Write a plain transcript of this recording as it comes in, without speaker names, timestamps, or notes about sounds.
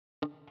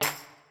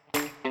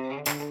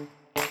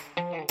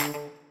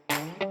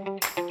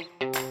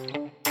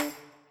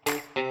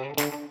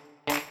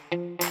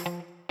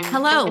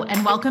Hello,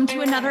 and welcome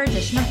to another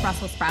edition of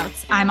Brussels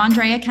Sprouts. I'm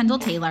Andrea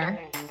Kendall-Taylor.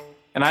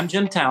 And I'm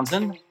Jim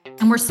Townsend.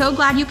 And we're so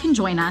glad you can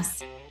join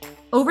us.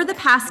 Over the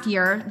past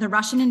year, the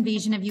Russian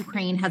invasion of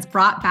Ukraine has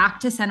brought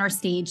back to center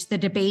stage the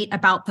debate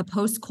about the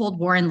post-Cold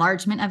War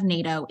enlargement of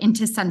NATO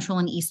into Central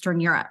and Eastern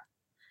Europe.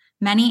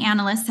 Many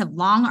analysts have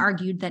long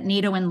argued that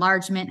NATO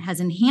enlargement has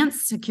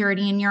enhanced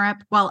security in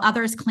Europe, while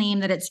others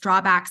claim that its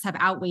drawbacks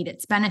have outweighed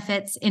its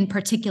benefits, in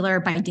particular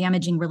by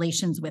damaging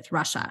relations with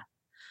Russia.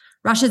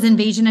 Russia's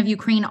invasion of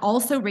Ukraine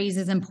also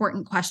raises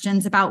important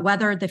questions about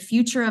the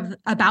future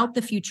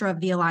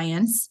of the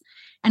alliance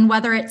and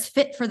whether it's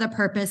fit for the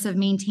purpose of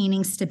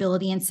maintaining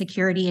stability and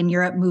security in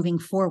Europe moving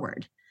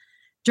forward.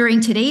 During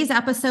today's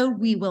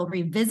episode, we will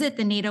revisit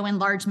the NATO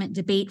enlargement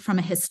debate from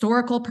a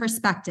historical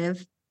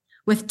perspective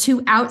with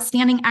two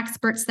outstanding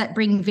experts that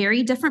bring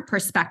very different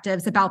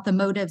perspectives about the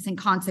motives and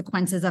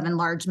consequences of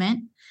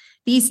enlargement.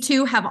 These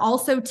two have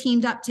also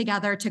teamed up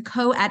together to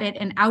co-edit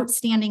an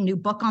outstanding new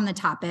book on the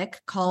topic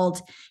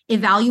called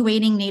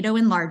Evaluating NATO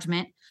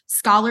Enlargement: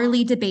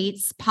 Scholarly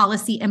Debates,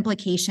 Policy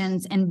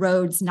Implications, and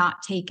Roads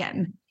Not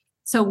Taken.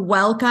 So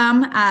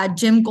welcome,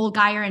 Jim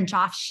Goldgeier and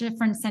Josh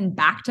Shifrinson,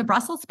 back to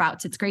Brussels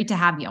Sprouts. It's great to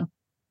have you.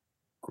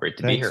 Great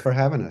to be here. Thanks for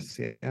having us.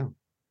 Yeah.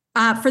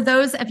 For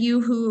those of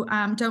you who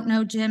don't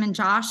know Jim and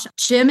Josh,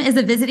 Jim is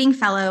a visiting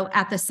fellow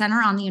at the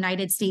Center on the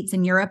United States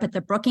and Europe at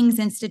the Brookings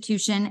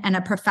Institution and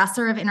a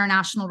professor of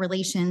international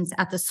relations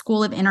at the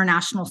School of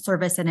International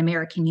Service at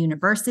American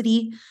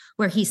University,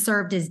 where he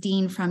served as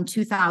dean from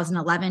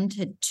 2011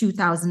 to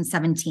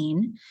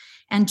 2017.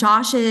 And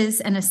Josh is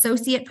an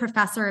associate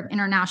professor of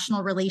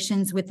international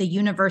relations with the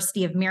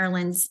University of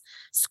Maryland's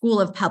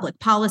School of Public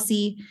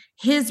Policy.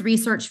 His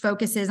research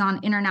focuses on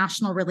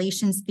international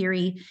relations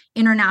theory,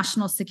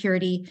 international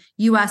security,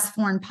 U.S.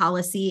 foreign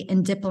policy,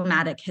 and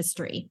diplomatic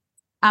history.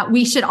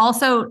 We should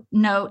also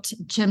note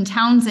Jim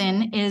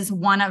Townsend is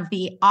one of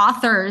the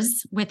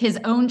authors with his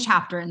own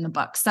chapter in the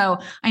book. So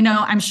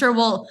I'm sure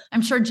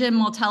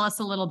Jim will tell us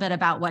a little bit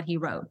about what he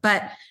wrote.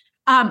 But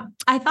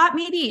I thought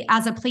maybe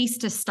as a place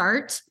to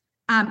start,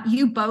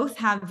 you both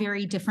have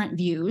very different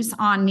views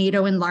on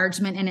NATO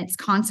enlargement and its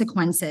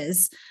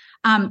consequences.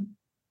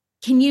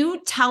 Can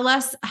you tell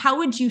us, how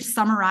would you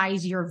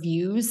summarize your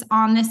views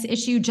on this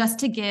issue, just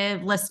to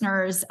give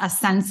listeners a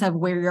sense of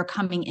where you're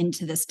coming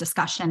into this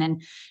discussion?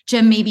 And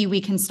Jim, maybe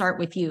we can start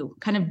with you,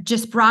 kind of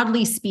just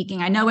broadly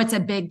speaking. I know it's a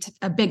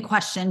big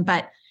question,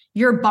 but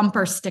your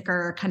bumper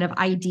sticker kind of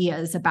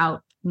ideas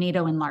about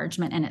NATO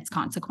enlargement and its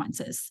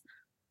consequences.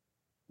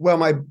 Well,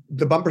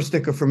 the bumper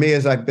sticker for me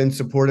is I've been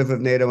supportive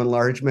of NATO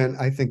enlargement.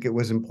 I think it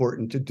was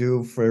important to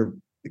do for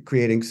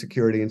creating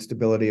security and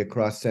stability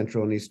across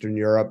Central and Eastern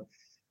Europe.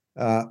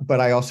 But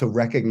I also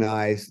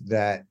recognize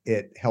that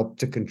it helped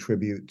to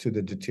contribute to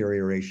the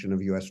deterioration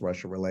of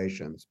U.S.-Russia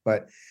relations.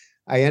 But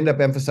I end up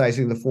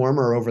emphasizing the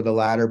former over the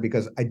latter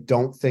because I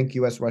don't think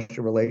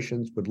U.S.-Russia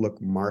relations would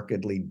look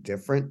markedly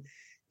different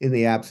in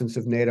the absence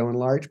of NATO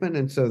enlargement.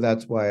 And so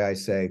that's why I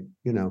say,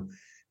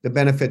 the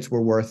benefits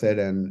were worth it,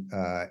 and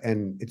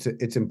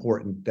it's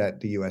important that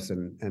the U.S.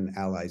 and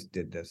allies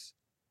did this.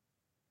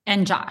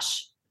 And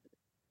Josh,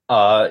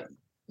 as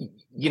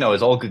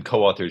all good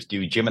co-authors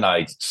do, Jim and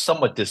I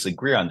somewhat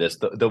disagree on this,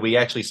 though we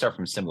actually start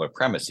from similar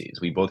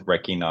premises. We both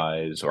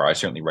recognize, or I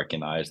certainly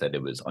recognize, that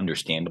it was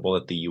understandable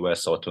that the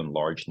U.S. sought to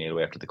enlarge NATO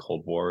after the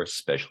Cold War,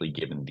 especially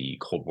given the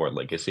Cold War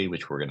legacy,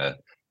 which we're going to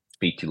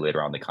speak to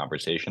later on in the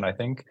conversation, I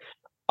think.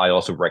 I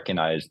also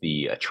recognize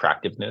the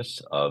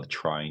attractiveness of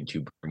trying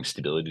to bring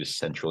stability to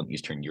Central and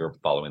Eastern Europe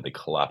following the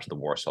collapse of the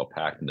Warsaw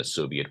Pact and the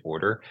Soviet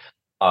order.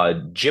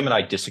 Jim and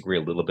I disagree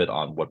a little bit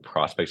on what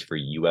prospects for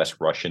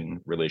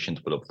U.S.-Russian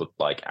relations would have looked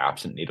like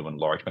absent NATO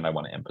enlargement. I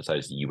want to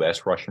emphasize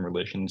U.S.-Russian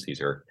relations.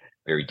 These are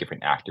very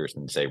different actors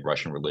than, say,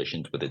 Russian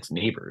relations with its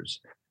neighbors.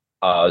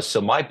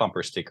 So my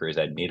bumper sticker is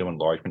that NATO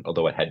enlargement,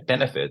 although it had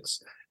benefits,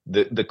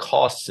 the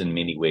costs in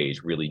many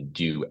ways really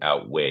do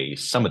outweigh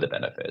some of the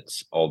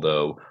benefits,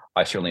 although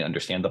I certainly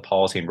understand the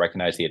policy and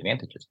recognize the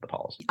advantages of the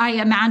policy. I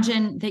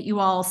imagine that you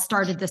all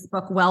started this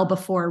book well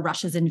before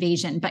Russia's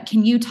invasion, but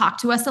can you talk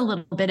to us a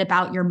little bit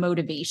about your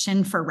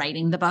motivation for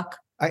writing the book?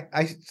 I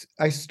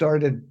actually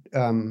started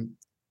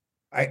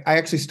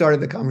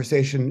the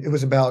conversation. It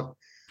was about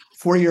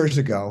 4 years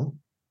ago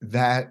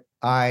that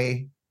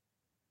I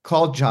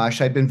called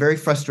Josh. I'd been very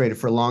frustrated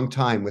for a long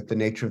time with the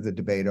nature of the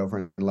debate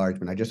over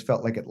enlargement. I just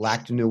felt like it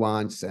lacked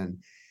nuance, and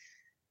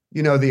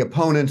the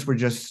opponents were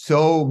just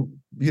so,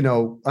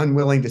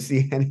 unwilling to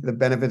see any of the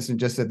benefits and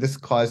just said this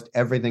caused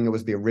everything. It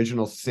was the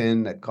original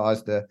sin that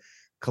caused the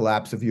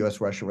collapse of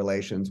U.S.-Russia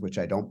relations, which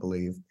I don't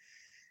believe.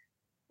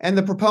 And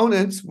the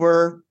proponents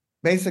were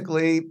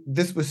basically,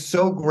 this was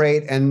so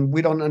great, and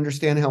we don't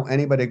understand how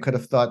anybody could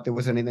have thought there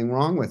was anything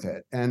wrong with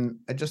it. And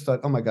I just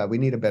thought, oh my God, we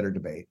need a better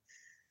debate.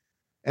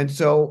 And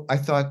so I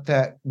thought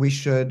that we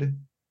should,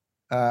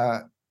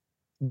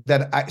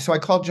 so I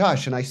called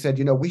Josh and I said,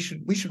 we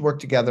should work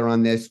together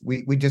on this.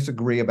 We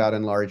disagree about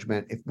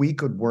enlargement. If we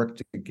could work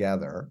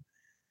together,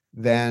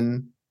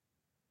 then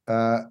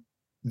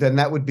then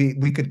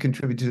we could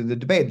contribute to the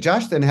debate.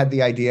 Josh then had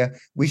the idea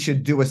we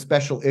should do a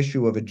special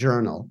issue of a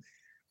journal.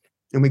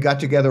 And we got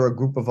together a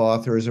group of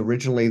authors.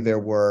 Originally, there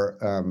were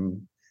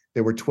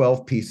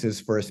 12 pieces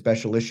for a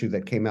special issue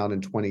that came out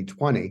in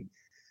 2020,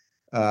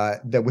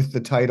 that with the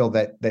title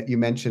that you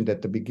mentioned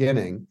at the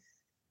beginning.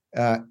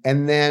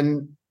 And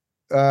then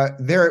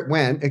there it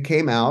went. It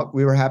came out.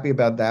 We were happy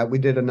about that. We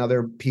did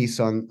another piece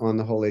on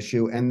the whole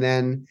issue. And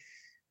then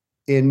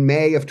in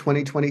May of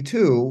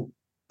 2022,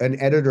 an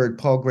editor at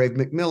Palgrave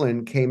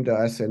Macmillan came to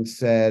us and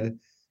said,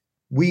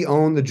 we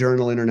own the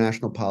journal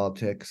International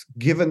Politics.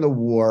 Given the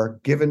war,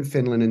 given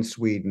Finland and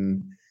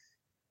Sweden,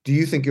 do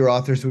you think your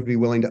authors would be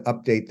willing to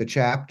update the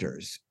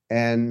chapters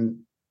and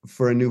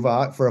for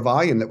a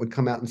volume that would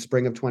come out in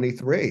spring of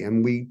 23?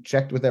 And we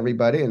checked with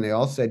everybody and they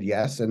all said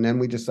yes. And then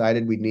we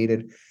decided we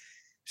needed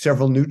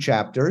several new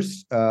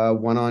chapters,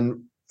 one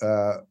on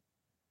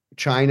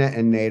China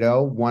and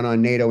NATO, one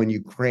on NATO and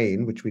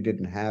Ukraine, which we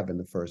didn't have in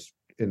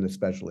the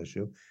special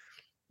issue.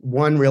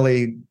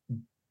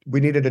 We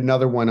needed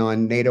another one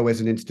on NATO as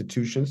an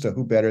institution. So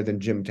who better than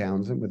Jim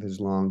Townsend with his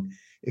long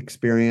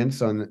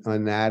experience on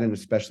that, and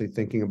especially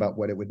thinking about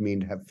what it would mean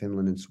to have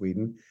Finland and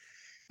Sweden.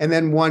 And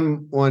then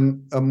one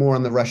more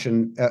on the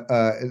Russian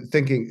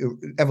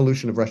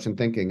evolution of Russian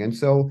thinking. And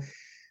so,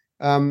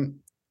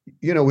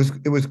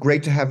 it was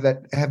great to have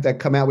that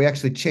come out. We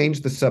actually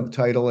changed the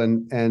subtitle,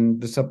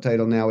 and the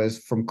subtitle now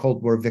is From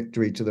Cold War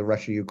Victory to the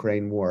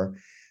Russia-Ukraine War,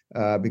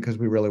 because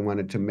we really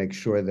wanted to make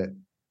sure that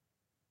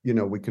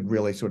we could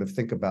really sort of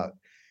think about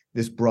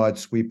this broad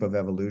sweep of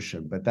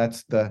evolution. But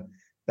that's the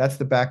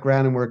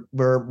background, and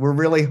we're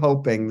really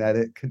hoping that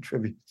it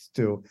contributes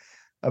to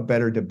a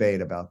better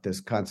debate about this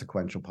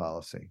consequential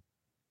policy.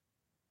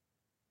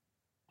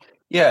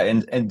 Yeah,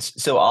 and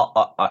so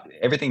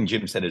everything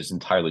Jim said is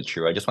entirely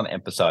true. I just want to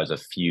emphasize a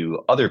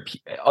few other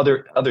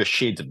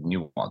shades of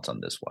nuance on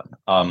this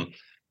one.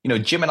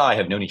 Jim and I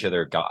have known each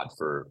other,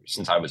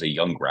 since I was a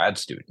young grad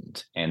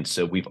student, and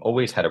so we've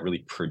always had a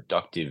really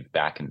productive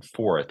back and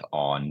forth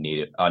on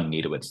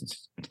NATO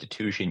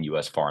institution,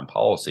 U.S. foreign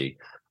policy,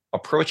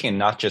 approaching it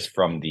not just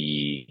from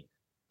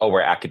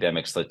we're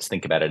academics, let's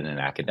think about it in an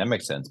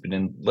academic sense, but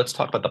then let's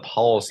talk about the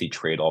policy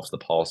trade-offs, the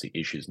policy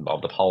issues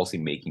involved, the policy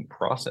making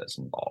process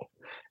involved.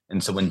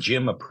 And so when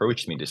Jim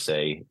approached me to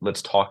say,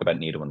 let's talk about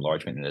NATO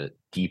enlargement in a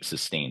deep,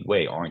 sustained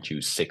way, aren't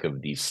you sick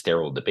of these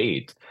sterile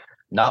debates?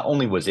 Not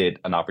only was it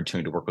an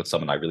opportunity to work with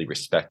someone I really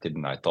respected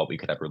and I thought we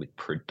could have really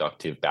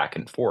productive back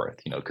and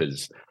forth,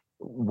 because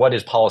what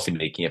is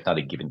policymaking if not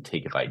a give and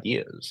take of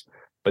ideas?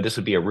 But this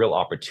would be a real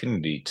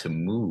opportunity to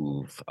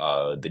move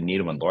the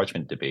NATO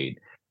enlargement debate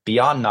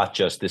beyond not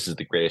just this is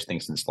the greatest thing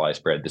since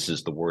sliced bread, this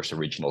is the worst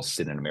original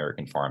sin in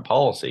American foreign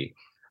policy,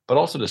 but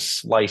also to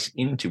slice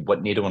into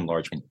what NATO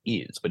enlargement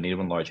is, what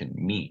NATO enlargement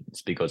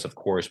means. Because, of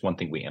course, one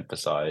thing we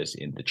emphasize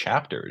in the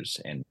chapters,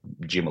 and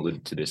Jim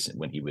alluded to this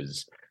when he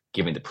was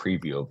giving the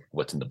preview of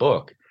what's in the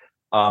book,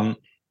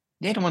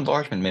 NATO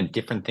enlargement meant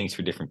different things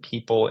for different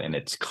people, and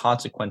its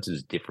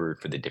consequences differ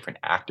for the different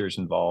actors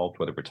involved,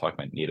 whether we're talking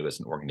about NATO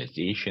as an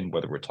organization,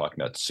 whether we're talking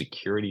about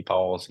security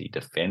policy,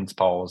 defense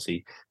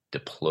policy,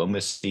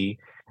 diplomacy.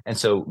 And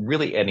so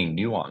really adding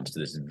nuance to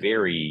this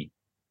very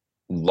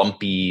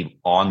lumpy,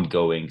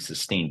 ongoing,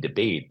 sustained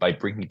debate by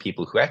bringing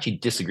people who actually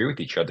disagree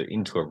with each other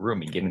into a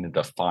room and getting them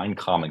to find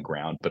common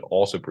ground, but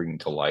also bringing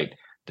to light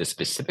the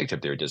specifics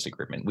of their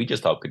disagreement, we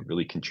just thought could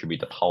really contribute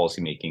to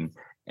policymaking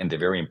and the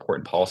very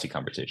important policy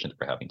conversations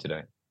we're having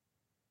today.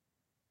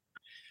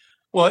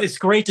 Well, it's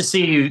great to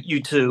see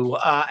you two.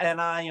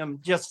 And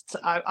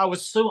I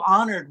was so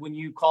honored when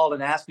you called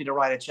and asked me to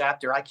write a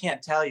chapter. I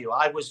can't tell you,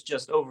 I was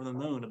just over the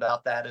moon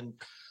about that. And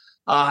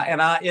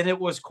it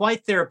was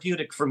quite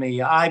therapeutic for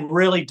me. I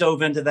really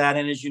dove into that.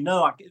 And as you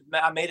know,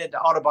 I made it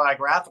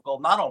autobiographical,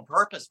 not on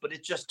purpose, but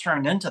it just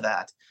turned into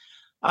that.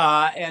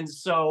 And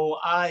so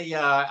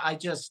I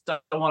just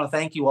want to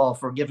thank you all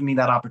for giving me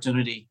that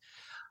opportunity.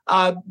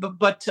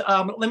 But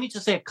let me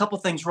just say a couple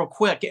things real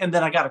quick, and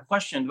then I got a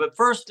question. But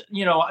first,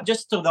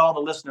 just so that all the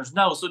listeners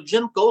know, so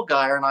Jim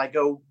Goldgeier and I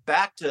go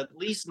back to at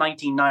least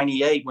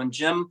 1998 when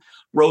Jim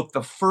wrote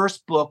the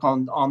first book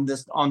on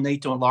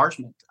NATO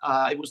enlargement.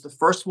 It was the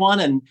first one,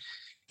 and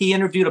he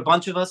interviewed a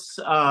bunch of us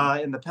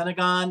in the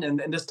Pentagon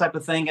and this type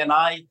of thing. And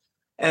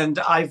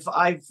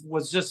I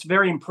was just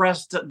very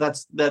impressed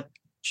that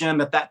Jim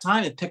at that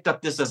time had picked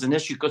up this as an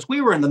issue, because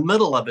we were in the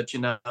middle of it,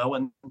 and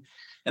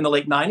in the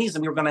late 90s,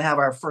 and we were going to have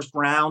our first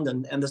round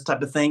and this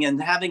type of thing.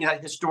 And having a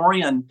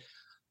historian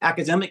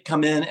academic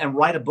come in and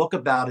write a book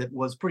about it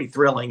was pretty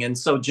thrilling. And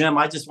so, Jim,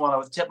 I just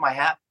want to tip my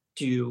hat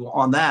to you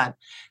on that.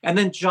 And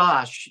then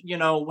Josh,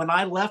 when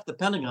I left the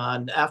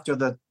Pentagon after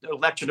the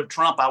election of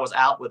Trump, I was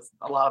out with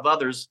a lot of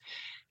others.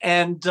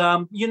 And,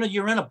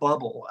 you're in a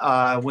bubble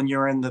when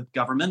you're in the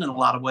government in a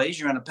lot of ways.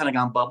 You're in a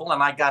Pentagon bubble.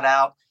 And I got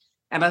out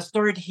and I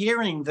started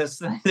hearing this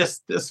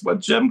what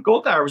Jim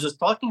Goldgeier was just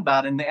talking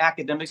about in the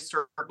academic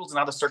circles and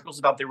other circles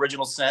about the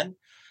original sin.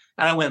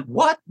 And I went,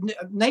 what?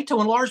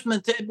 NATO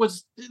enlargement? It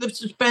was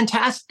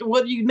fantastic.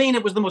 What do you mean?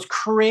 It was the most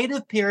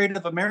creative period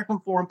of American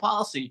foreign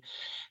policy.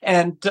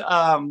 And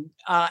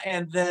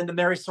then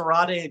Mary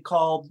Serrate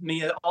called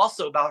me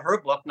also about her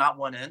book, Not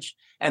One Inch.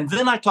 And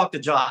then I talked to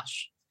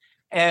Josh.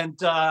 And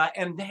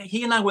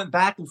he and I went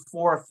back and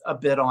forth a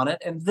bit on it.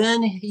 And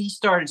then he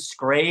started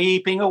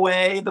scraping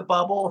away the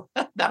bubble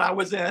that I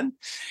was in.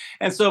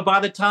 And so by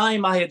the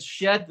time I had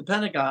shed the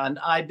Pentagon,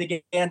 I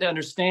began to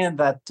understand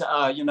that,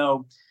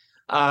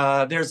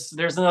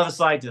 there's another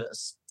side to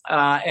this.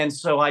 And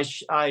so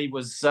I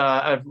was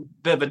a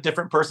bit of a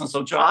different person.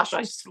 So Josh,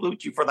 I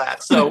salute you for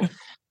that. So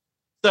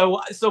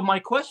my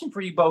question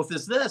for you both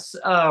is this.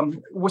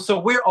 So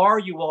where are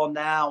you all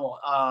now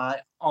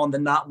on the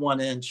Not One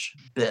Inch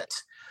bit?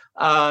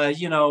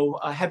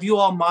 Have you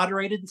all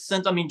moderated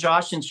since,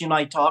 Josh, since you and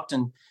I talked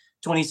in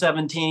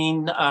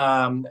 2017,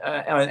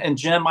 and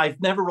Jim,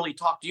 I've never really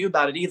talked to you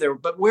about it either,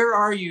 but where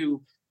are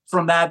you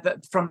from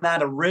that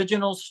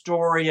original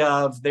story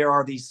of there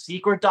are these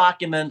secret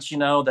documents,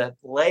 that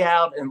lay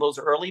out in those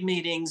early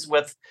meetings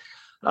with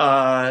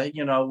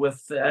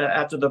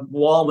after the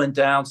wall went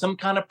down, some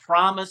kind of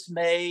promise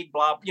made,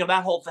 blah,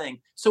 that whole thing.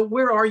 So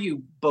where are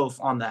you both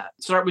on that?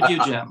 Start with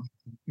you, Jim.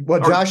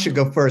 Well, Josh should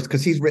go first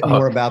because he's written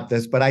more about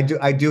this, but I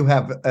do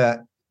have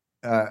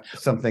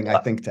something I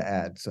think to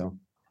add. So,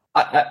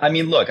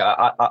 look,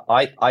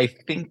 I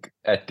think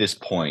at this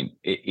point,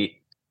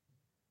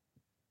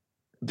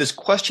 this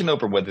question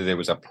over whether there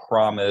was a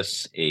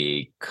promise,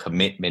 a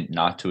commitment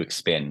not to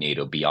expand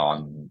NATO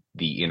beyond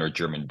the inner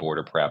German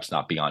border, perhaps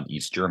not beyond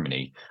East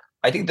Germany,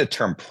 I think the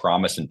term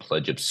promise and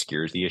pledge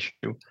obscures the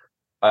issue.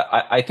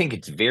 I think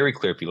it's very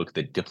clear if you look at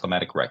the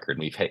diplomatic record, and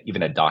we've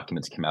even had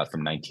documents come out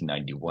from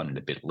 1991 and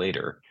a bit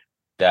later,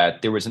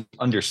 that there was an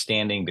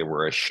understanding, there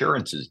were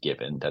assurances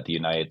given that the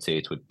United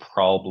States would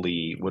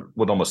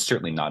almost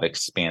certainly not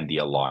expand the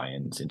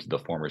alliance into the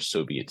former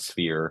Soviet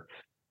sphere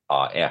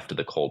after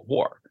the Cold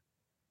War.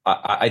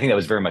 I think that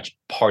was very much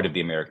part of the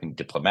American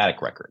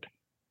diplomatic record.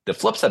 The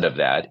flip side of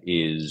that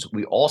is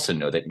we also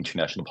know that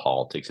international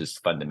politics is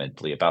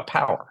fundamentally about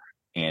power.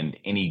 And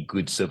any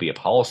good Soviet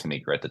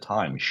policymaker at the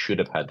time should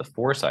have had the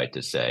foresight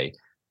to say,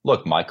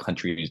 look, my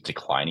country is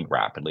declining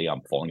rapidly. I'm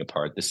falling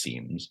apart at the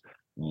seams.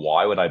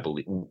 Why would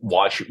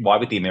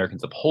the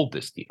Americans uphold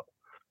this deal?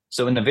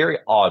 So in a very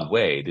odd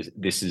way,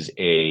 this is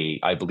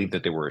I believe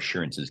that there were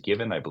assurances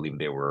given. I believe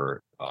there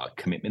were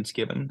commitments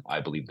given. I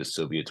believe the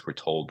Soviets were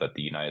told that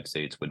the United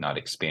States would not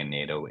expand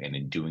NATO, and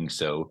in doing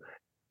so,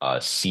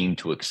 seemed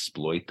to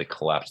exploit the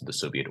collapse of the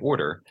Soviet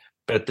order.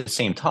 But at the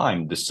same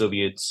time, the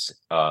Soviets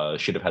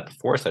should have had the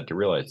foresight to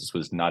realize this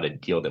was not a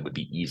deal that would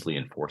be easily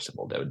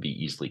enforceable, that would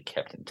be easily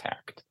kept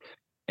intact.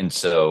 And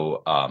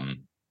so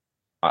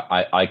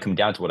I come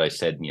down to what I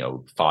said,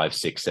 5,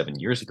 6, 7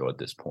 years ago at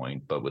this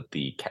point, but with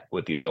the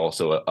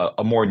also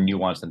a more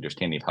nuanced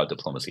understanding of how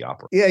diplomacy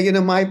operates. Yeah,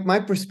 my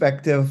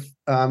perspective.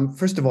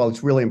 First of all,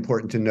 it's really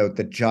important to note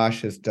that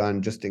Josh has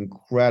done just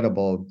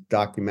incredible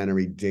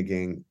documentary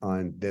digging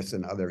on this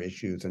and other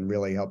issues, and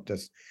really helped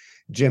us.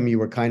 Jim, you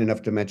were kind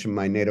enough to mention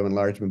my NATO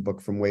enlargement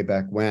book from way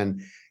back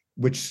when,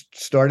 which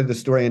started the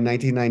story in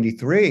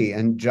 1993.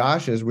 And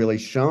Josh has really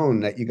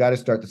shown that you got to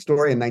start the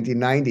story in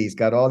 1990. He's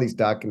got all these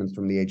documents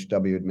from the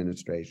HW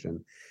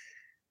administration.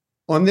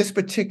 On this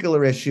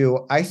particular issue,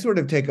 I sort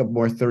of take a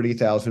more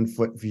 30,000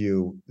 foot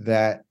view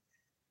that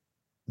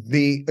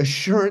the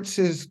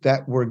assurances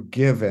that were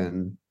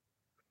given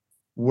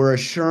were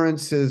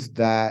assurances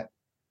that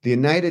the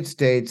United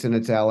States and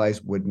its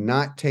allies would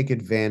not take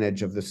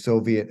advantage of the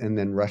Soviet and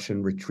then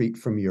Russian retreat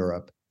from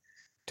Europe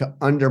to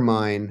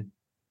undermine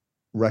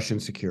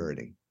Russian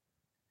security.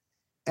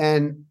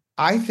 And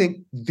I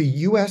think the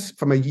U.S.,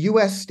 from a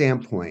U.S.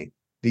 standpoint,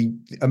 the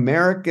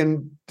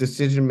American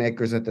decision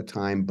makers at the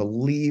time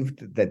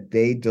believed that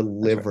they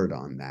delivered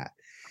on that.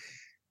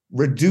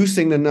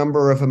 Reducing the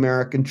number of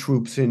American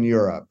troops in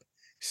Europe,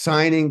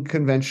 signing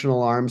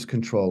conventional arms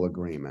control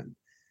agreement,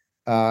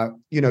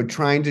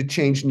 trying to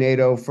change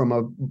NATO from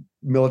a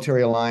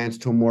military alliance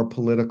to a more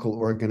political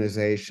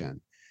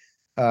organization,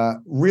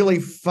 really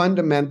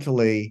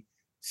fundamentally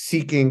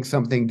seeking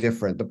something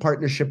different. The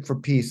Partnership for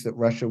Peace that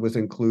Russia was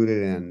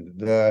included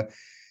in,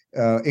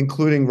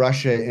 including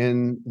Russia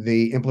in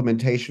the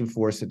implementation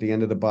force at the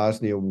end of the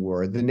Bosnia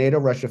War, the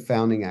NATO-Russia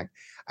Founding Act.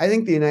 I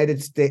think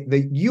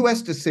the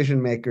U.S.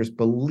 decision makers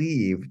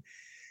believed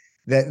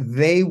that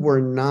they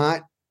were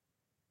not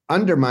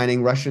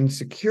undermining Russian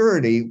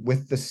security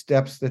with the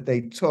steps that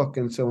they took.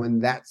 And so in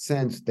that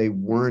sense, they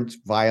weren't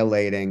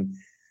violating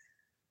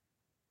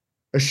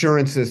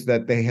assurances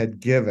that they had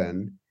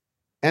given.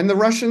 And the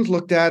Russians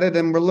looked at it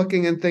and were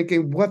looking and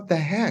thinking, what the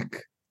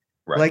heck?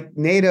 Right. Like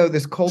NATO,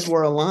 this Cold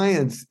War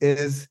alliance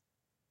is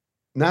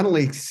not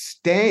only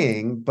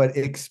staying, but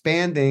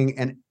expanding.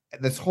 And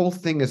this whole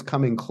thing is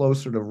coming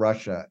closer to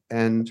Russia.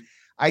 And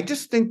I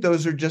just think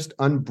those are just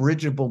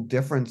unbridgeable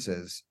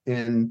differences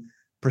in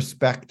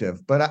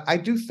perspective. But I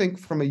do think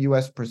from a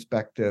U.S.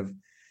 perspective,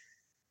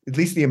 at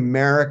least the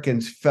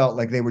Americans felt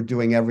like they were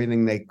doing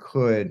everything they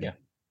could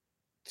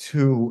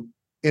to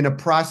in a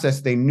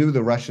process they knew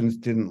the Russians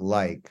didn't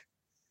like,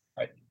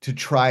 Right. to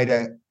try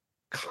to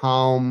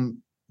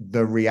calm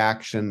the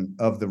reaction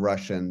of the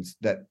Russians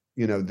that,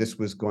 this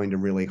was going to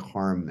really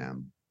harm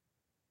them.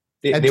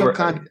 And took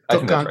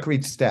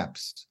concrete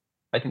steps.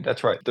 I think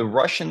that's right. The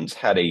Russians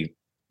had a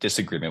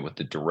disagreement with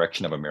the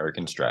direction of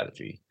American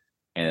strategy,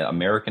 and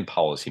American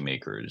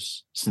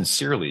policymakers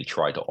sincerely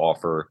tried to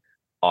offer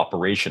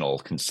operational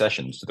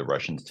concessions to the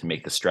Russians to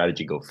make the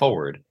strategy go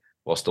forward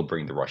while still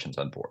bringing the Russians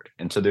on board.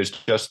 And so there's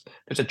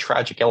a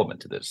tragic element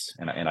to this,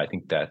 and I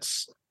think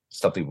that's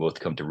something we've both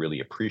come to really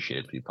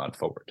appreciate as we've gone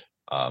forward.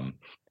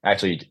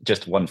 Actually,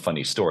 just one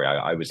funny story.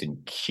 I was in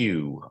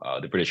Kew,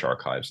 the British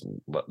archives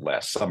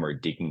last summer,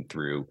 digging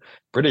through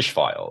British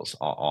files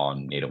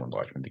on NATO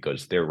enlargement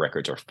because their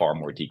records are far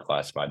more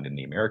declassified than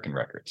the American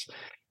records.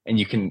 And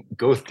you can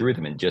go through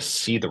them and just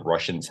see the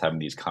Russians having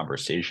these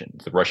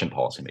conversations, the Russian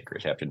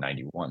policymakers after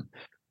 91,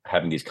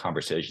 having these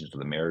conversations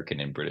with American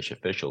and British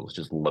officials,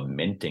 just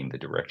lamenting the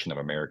direction of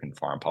American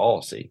foreign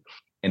policy.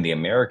 And the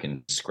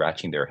Americans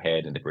scratching their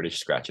head and the British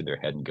scratching their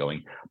head and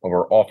going, well,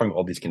 we're offering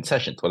all these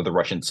concessions. What are the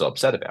Russians so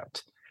upset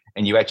about?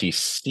 And you actually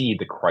see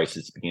the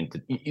crisis begin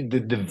to,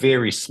 the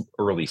very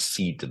early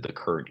seeds of the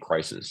current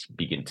crisis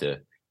begin to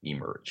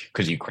emerge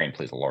because Ukraine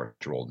plays a large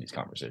role in these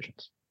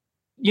conversations.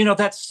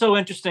 That's so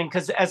interesting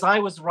because as I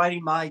was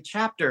writing my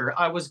chapter,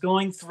 I was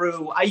going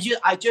through,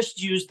 I just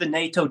used the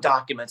NATO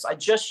documents. I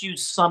just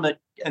used summit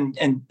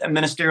and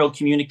ministerial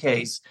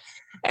communiques.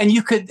 And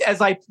you could, as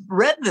I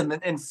read them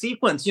in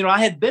sequence, I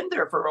had been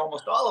there for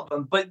almost all of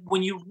them. But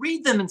when you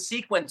read them in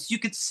sequence, you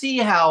could see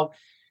how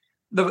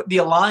the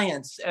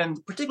alliance,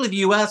 and particularly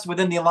the U.S.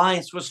 within the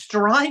alliance, was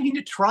striving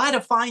to try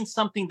to find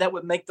something that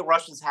would make the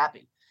Russians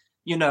happy,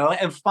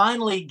 and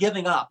finally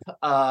giving up.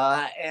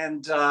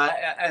 And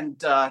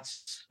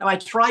I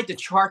tried to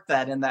chart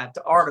that in that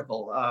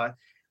article.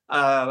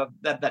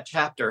 That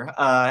chapter.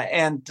 I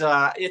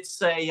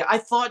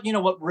thought,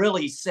 what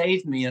really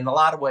saved me in a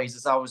lot of ways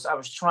as I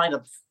was trying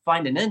to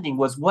find an ending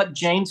was what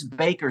James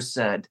Baker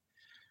said.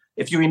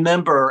 If you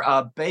remember,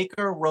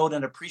 Baker wrote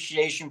an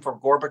appreciation for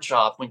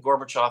Gorbachev when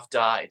Gorbachev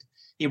died.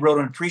 He wrote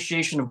an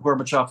appreciation of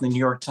Gorbachev in the New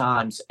York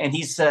Times. And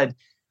he said,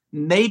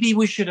 maybe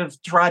we should have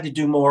tried to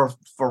do more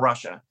for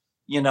Russia,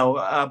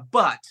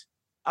 but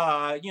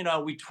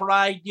we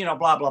tried,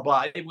 blah, blah,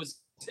 blah.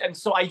 And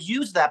so I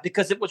used that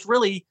because it was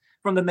really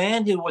from the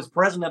man who was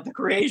president of the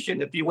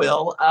creation, if you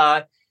will.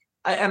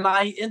 And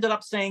I ended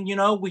up saying,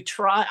 we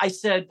try. I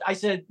said,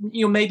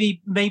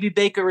 maybe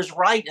Baker is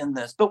right in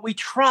this, but we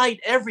tried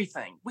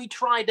everything.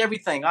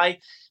 I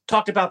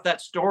talked about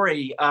that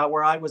story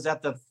where I was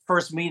at the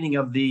first meeting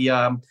of the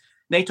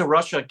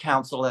NATO-Russia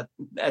Council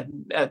at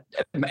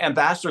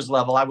ambassador's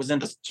level. I was in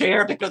this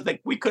chair because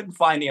we couldn't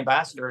find the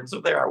ambassador. And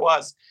so there I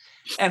was.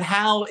 And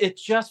how it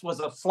just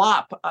was a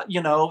flop.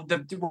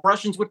 The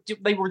Russians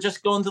they were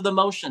just going through the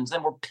motions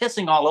and were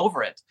pissing all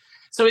over it.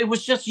 So it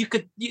was just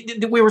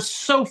we were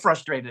so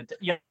frustrated.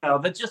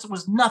 That just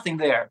was nothing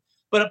there.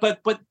 But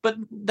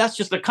that's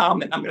just a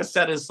comment I'm going to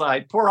set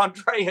aside. Poor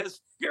Andrea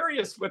is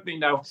furious with me.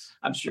 No,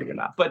 I'm sure you're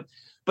not. But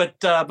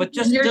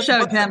just your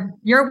show, Tim.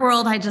 Your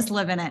world. I just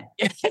live in it.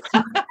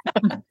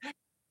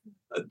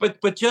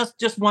 But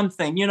just one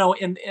thing,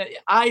 and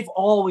I've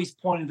always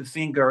pointed the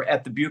finger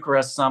at the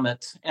Bucharest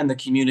summit and the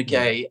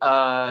communique.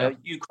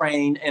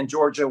 Ukraine and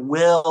Georgia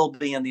will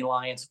be in the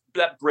alliance.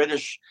 That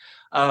British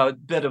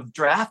bit of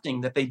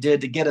drafting that they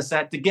did to get us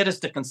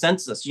to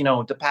consensus,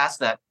 to pass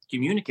that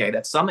communique,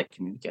 that summit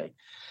communique.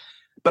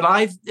 But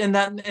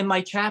in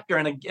my chapter,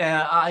 and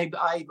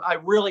I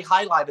really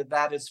highlighted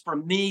that as for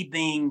me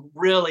being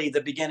really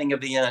the beginning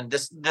of the end.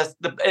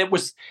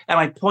 And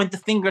I point the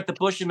finger at the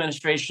Bush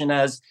administration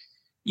as,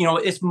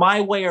 it's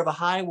my way or the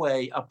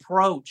highway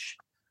approach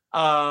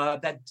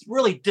that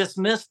really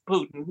dismissed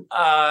Putin,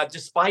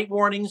 despite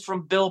warnings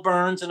from Bill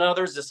Burns and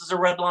others. This is a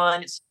red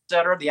line, et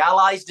cetera. The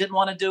Allies didn't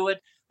want to do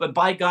it, but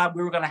by God,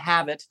 we were going to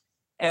have it.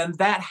 And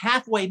that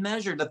halfway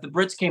measure that the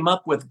Brits came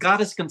up with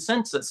got us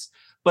consensus,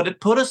 but it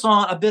put us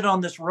on a bit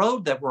on this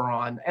road that we're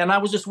on. And I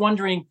was just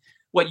wondering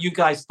what you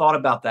guys thought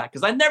about that,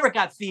 because I never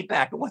got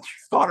feedback on what you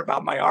thought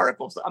about my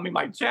articles.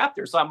 My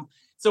chapters.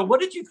 So what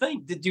did you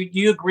think? Do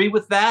you agree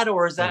with that,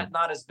 or is that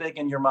not as big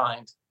in your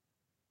mind?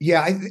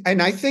 Yeah,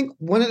 I think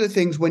one of the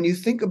things when you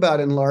think about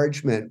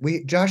enlargement,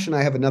 Josh and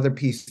I have another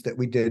piece that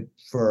we did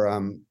for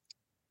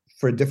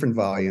a different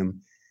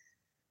volume,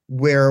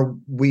 where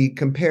we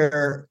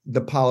compare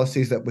the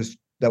policies that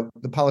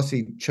the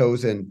policy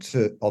chosen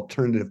to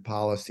alternative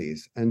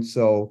policies, and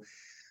so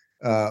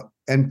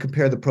and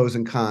compare the pros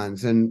and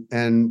cons,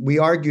 and we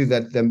argue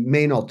that the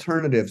main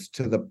alternatives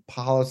to the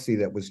policy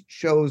that was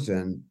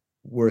chosen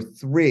were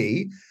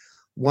three.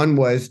 One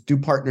was do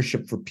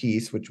partnership for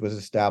peace, which was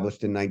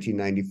established in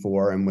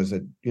 1994 and was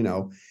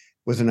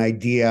an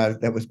idea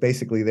that was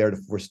basically there to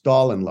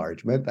forestall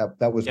enlargement.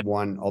 That was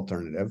one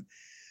alternative.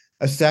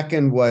 A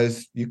second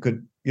was you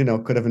could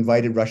have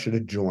invited Russia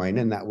to join,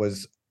 and that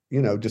was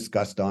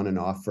discussed on and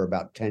off for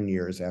about 10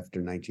 years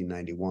after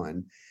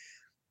 1991.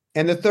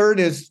 And the third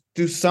is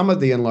do some of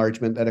the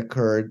enlargement that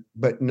occurred,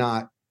 but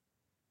not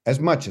as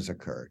much as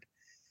occurred.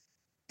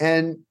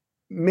 And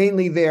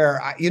mainly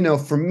there,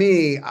 for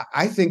me,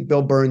 I think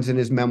Bill Burns in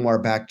his memoir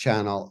Back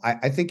Channel,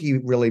 I think he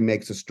really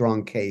makes a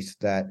strong case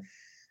that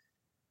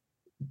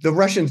the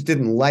Russians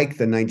didn't like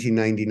the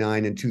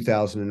 1999 and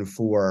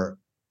 2004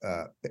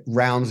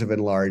 rounds of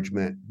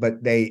enlargement,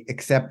 but they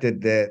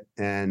accepted it,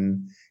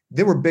 and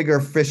there were bigger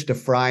fish to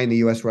fry in the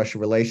U.S.-Russia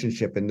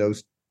relationship in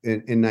those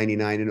in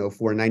 99 and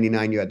 04.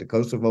 99, you had the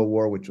Kosovo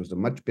War, which was a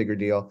much bigger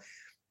deal.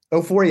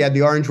 04, you had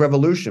the Orange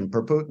Revolution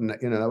per Putin.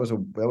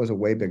 That was a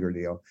way bigger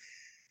deal.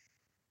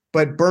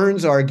 But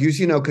Burns argues,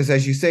 because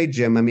as you say,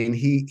 Jim, I mean,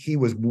 he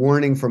was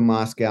warning from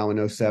Moscow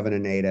in 07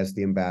 and 8 as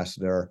the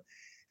ambassador.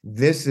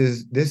 This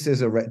is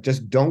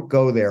just don't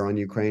go there on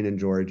Ukraine and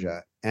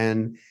Georgia.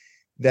 And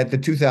that the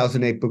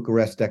 2008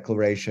 Bucharest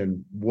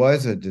Declaration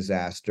was a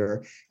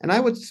disaster. And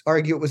I would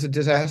argue it was a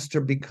disaster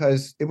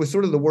because it was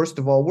sort of the worst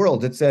of all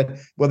worlds. It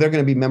said, well, they're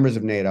going to be members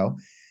of NATO,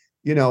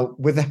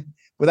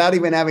 without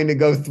even having to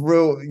go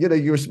through,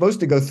 you were supposed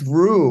to go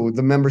through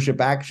the membership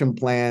action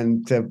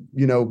plan to,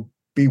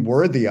 be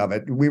worthy of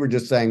it. We were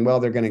just saying,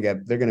 well, they're going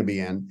to be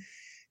in,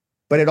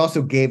 but it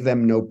also gave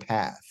them no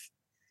path.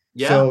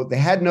 Yeah. So they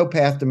had no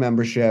path to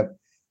membership.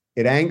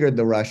 It angered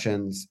the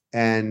Russians,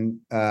 and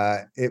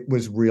it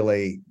was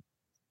really,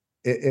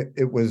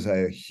 it was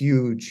a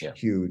huge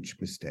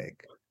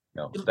mistake.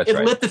 No,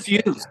 it lit the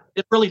fuse.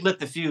 It really lit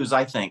the fuse,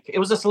 I think. It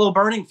was a slow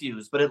burning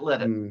fuse, but it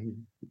lit it. Mm-hmm.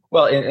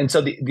 Well, and so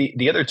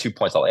the other 2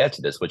 points I'll add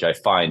to this, which I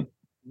find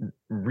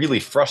really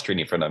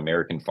frustrating from an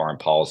American foreign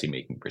policy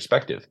making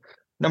perspective.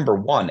 Number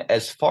one,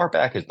 as far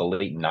back as the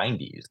late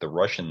 90s, the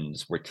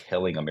Russians were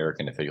telling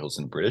American officials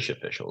and British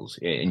officials,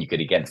 and you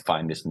could again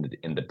find this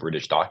in the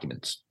British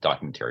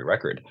documentary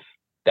record,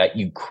 that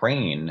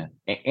Ukraine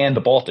and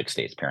the Baltic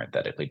states,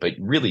 parenthetically, but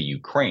really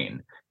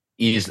Ukraine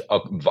is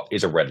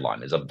a red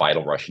line, is a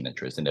vital Russian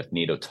interest. And if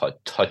NATO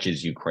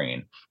touches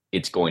Ukraine,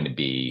 it's going to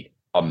be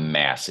a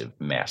massive,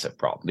 massive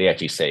problem. They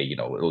actually say,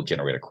 it'll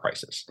generate a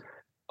crisis.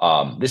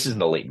 This is in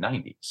the late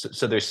 90s.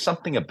 So there's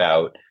something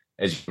about,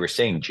 as you were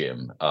saying,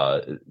 Jim,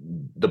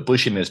 the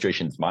Bush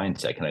administration's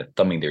mindset, kind of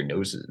thumbing their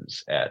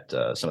noses at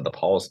some of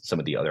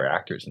the other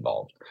actors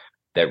involved,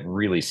 that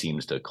really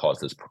seems to cause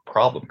this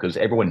problem, because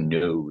everyone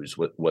knows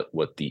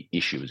what the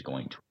issue is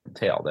going to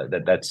entail.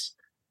 That's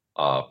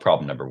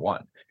problem number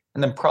one.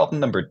 And then problem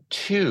number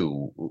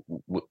two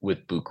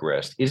with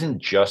Bucharest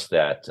isn't just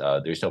that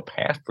there's no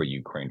path for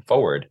Ukraine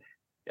forward.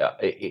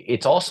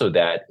 It's also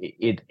that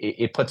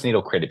it puts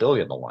NATO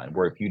credibility on the line,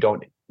 where if you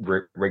don't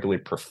regularly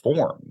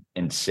perform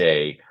and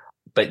say,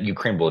 but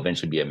Ukraine will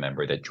eventually be a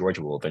member, that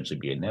Georgia will eventually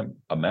be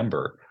a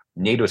member,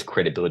 NATO's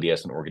credibility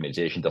as an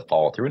organization to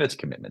follow through in its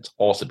commitments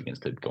also begins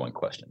to go in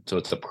question. So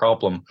it's a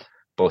problem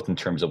both in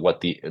terms of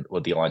what the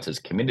alliance is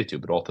committed to,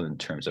 but also in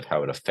terms of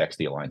how it affects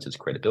the alliance's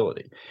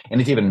credibility. And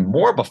it's even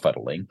more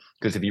befuddling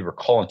because if you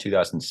recall in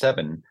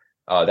 2007,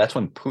 that's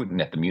when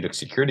Putin at the Munich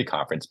Security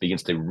Conference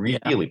begins to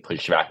really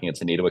push back against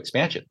the NATO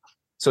expansion.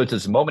 So it's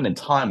this moment in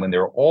time when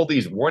there are all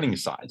these warning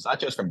signs, not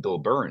just from Bill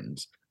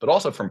Burns, but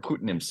also from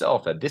Putin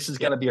himself, that this is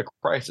going to be a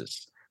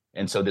crisis.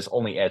 And so this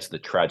only adds to the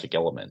tragic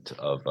element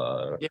of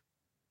that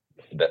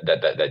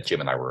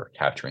Jim and I were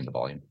capturing the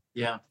volume.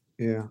 Yeah.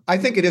 I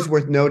think it is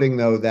worth noting,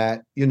 though,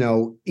 that,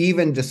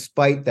 even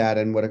despite that,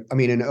 and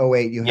in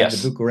 08, you have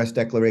the Bucharest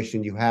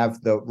Declaration, you have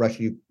the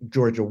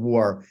Russia-Georgia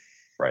war.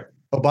 Right.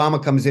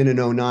 Obama comes in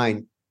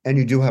 09, and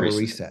you do have a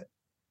reset.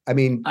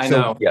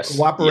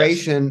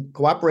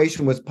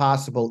 Cooperation was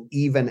possible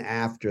even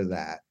after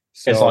that.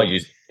 So, as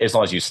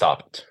long as you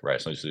stop it, right?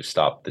 As long as you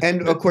stop.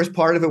 Of course,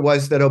 part of it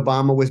was that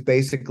Obama was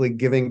basically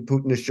giving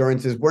Putin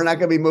assurances, we're not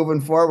going to be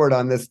moving forward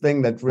on this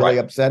thing that's really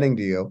upsetting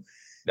to you.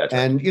 That's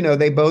and right.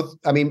 They both.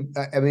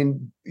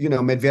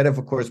 Medvedev,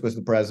 of course, was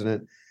the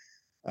president,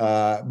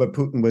 but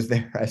Putin was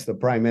there as the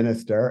prime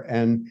minister,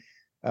 and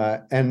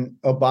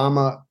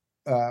Obama,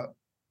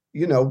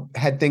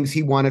 had things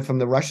he wanted from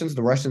the Russians.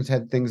 The Russians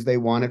had things they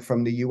wanted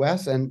from the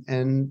U.S.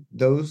 and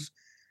those,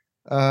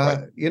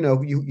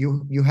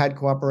 you had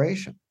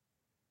cooperation.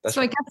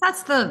 I guess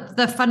that's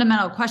the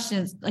fundamental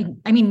question.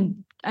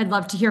 I'd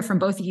love to hear from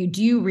both of you.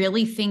 Do you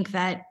really think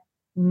that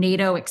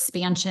NATO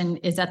expansion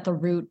is at the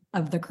root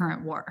of the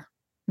current war?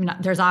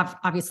 There's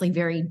obviously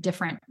very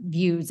different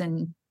views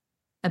and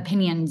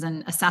opinions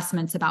and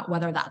assessments about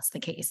whether that's the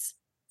case.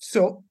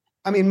 So,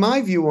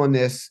 my view on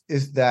this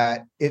is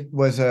that it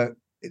was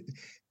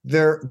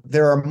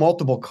there are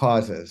multiple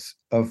causes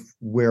of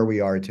where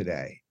we are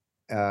today.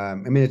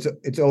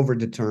 It's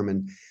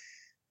overdetermined.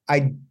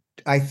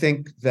 I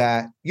think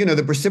that,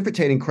 the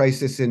precipitating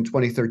crisis in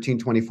 2013,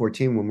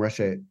 2014, when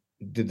Russia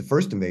did the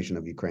first invasion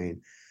of Ukraine,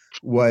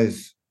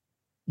 was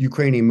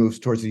Ukrainian moves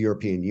towards the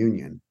European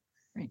Union.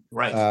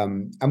 Right.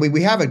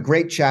 We have a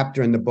great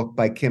chapter in the book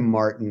by Kim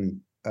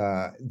Martin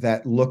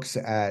that looks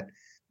at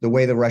the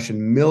way the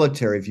Russian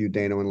military viewed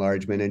NATO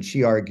enlargement, and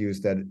she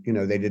argues that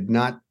they did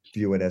not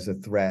view it as a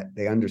threat.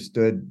 They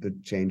understood the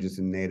changes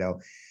in NATO.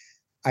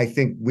 I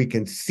think we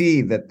can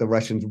see that the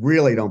Russians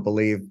really don't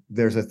believe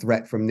there's a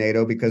threat from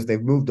NATO because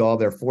they've moved all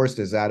their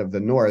forces out of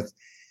the north.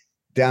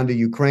 down to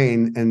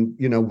Ukraine and,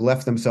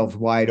 left themselves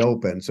wide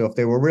open. So if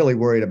they were really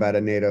worried about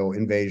a NATO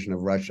invasion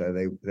of Russia,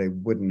 they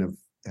wouldn't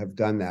have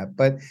done that.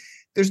 But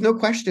there's no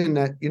question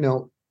that,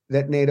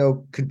 that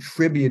NATO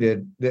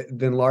contributed,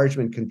 the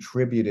enlargement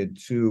contributed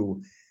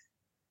to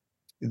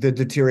the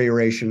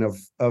deterioration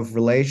of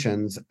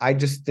relations. I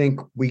just think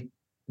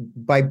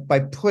by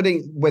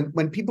putting,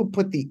 when people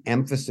put the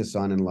emphasis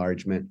on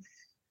enlargement,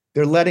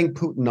 they're letting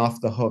Putin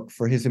off the hook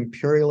for his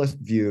imperialist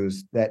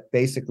views that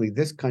basically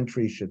this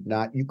country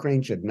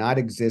Ukraine should not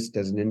exist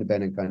as an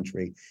independent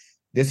country.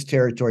 This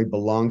territory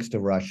belongs to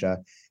Russia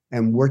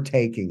and we're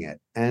taking it.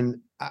 And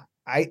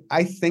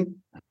I think,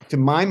 to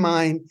my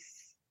mind,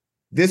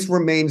 this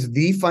remains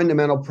the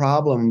fundamental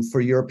problem for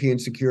European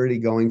security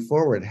going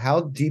forward.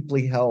 How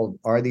deeply held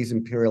are these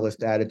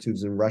imperialist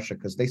attitudes in Russia?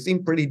 Because they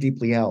seem pretty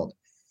deeply held.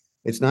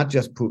 It's not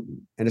just Putin,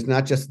 and it's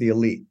not just the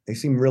elite. They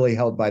seem really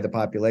held by the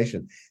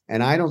population.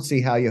 And I don't see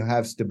how you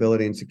have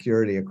stability and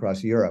security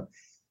across Europe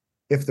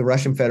if the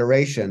Russian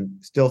Federation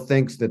still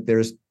thinks that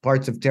there's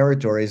parts of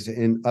territories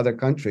in other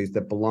countries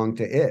that belong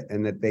to it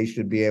and that they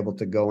should be able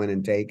to go in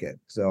and take it.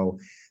 So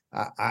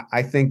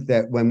I think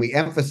that when we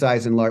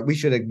emphasize we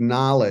should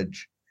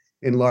acknowledge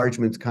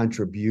enlargement's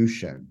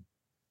contribution,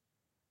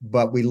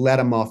 but we let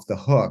them off the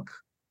hook.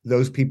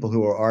 Those people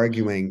who are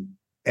arguing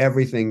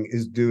everything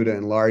is due to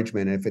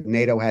enlargement. And if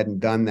NATO hadn't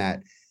done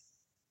that,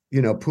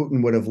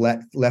 Putin would have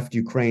left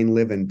Ukraine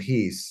live in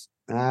peace.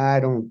 I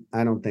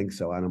don't think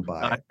so. I don't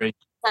buy it.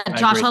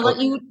 Josh,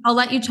 I'll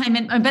let you chime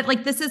in,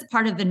 but this is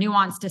part of the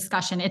nuanced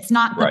discussion. It's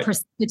not the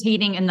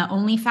precipitating and the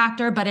only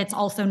factor, but it's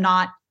also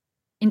not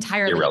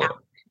entirely irrelevant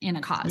in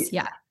a cause.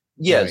 Yeah.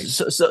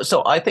 Yes. Right.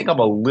 So I think I'm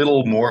a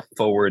little more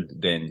forward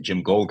than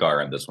Jim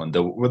Goldgeier on this one,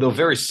 though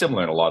very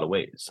similar in a lot of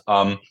ways.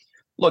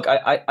 Look,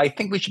 I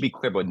think we should be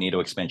clear about what NATO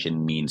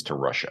expansion means to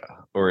Russia,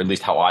 or at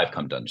least how I've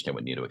come to understand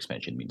what NATO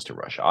expansion means to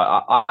Russia.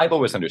 I've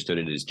always understood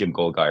it, as Jim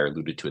Goldgeier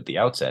alluded to at the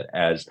outset,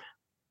 as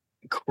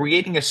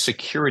creating a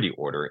security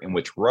order in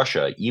which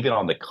Russia, even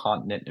on the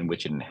continent in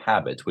which it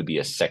inhabits, would be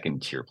a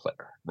second-tier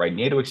player, right?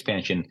 NATO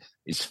expansion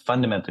is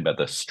fundamentally about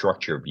the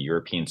structure of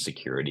European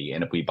security,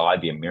 and if we buy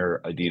the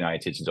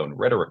United States' own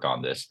rhetoric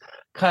on this,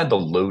 kind of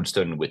the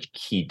lodestone in which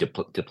key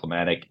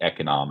diplomatic,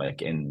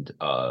 economic, and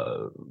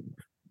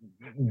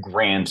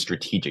grand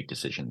strategic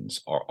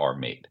decisions are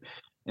made.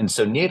 And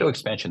so NATO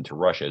expansion to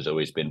Russia has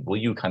always been, will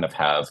you kind of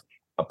have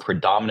a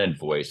predominant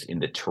voice in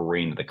the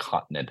terrain of the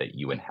continent that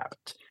you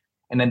inhabit?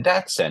 And in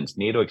that sense,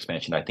 NATO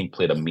expansion, I think,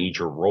 played a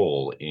major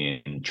role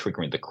in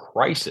triggering the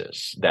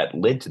crisis that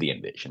led to the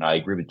invasion. I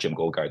agree with Jim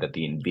Goldgeier that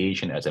the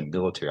invasion as a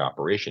military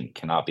operation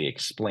cannot be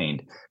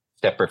explained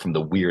separate from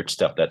the weird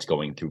stuff that's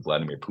going through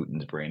Vladimir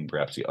Putin's brain,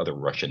 perhaps the other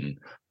Russian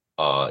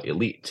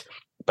elite.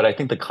 But I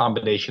think the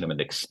combination of an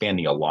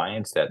expanding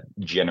alliance that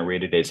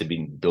generated, as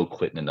Bill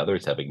Clinton and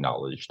others have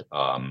acknowledged,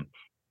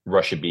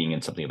 Russia being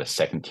in something of a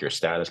second-tier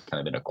status,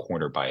 kind of in a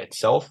corner by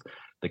itself,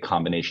 the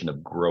combination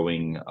of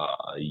growing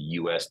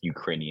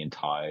U.S.-Ukrainian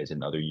ties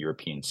and other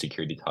European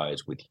security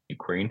ties with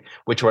Ukraine,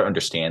 which are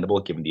understandable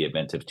given the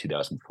event of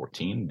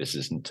 2014. This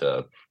isn't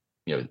to,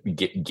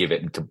 give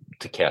it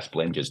to cast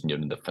blame, just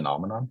noting the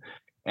phenomenon.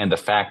 And the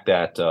fact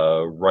that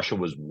Russia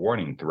was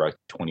warning throughout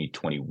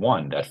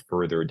 2021 that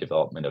further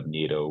development of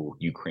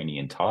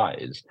NATO-Ukrainian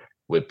ties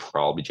would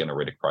probably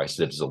generate a crisis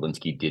if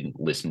Zelensky didn't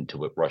listen to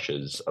what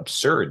Russia's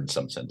absurd, in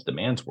some sense,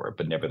 demands were.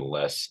 But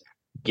nevertheless,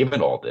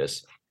 given all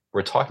this,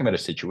 we're talking about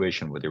a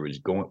situation where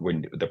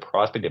when the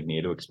prospect of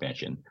NATO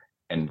expansion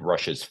and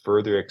Russia's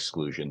further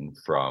exclusion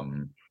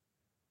from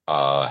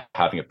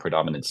having a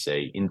predominant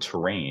say in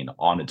terrain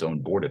on its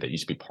own border that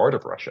used to be part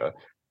of Russia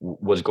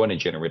was going to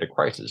generate a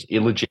crisis,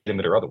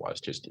 illegitimate or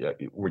otherwise.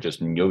 We're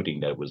just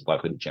noting that it was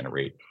likely to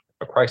generate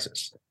a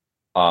crisis.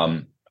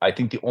 I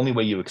think the only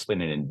way you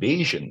explain an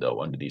invasion,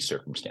 though, under these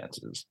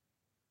circumstances,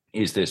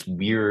 is this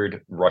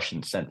weird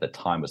Russian sense that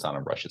time was not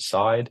on Russia's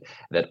side,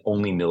 that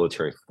only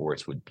military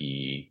force would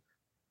be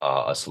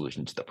a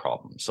solution to the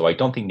problem. So I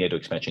don't think NATO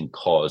expansion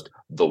caused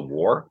the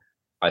war.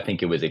 I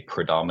think it was a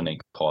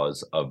predominant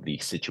cause of the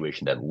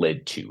situation that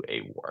led to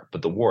a war.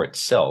 But the war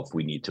itself,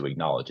 we need to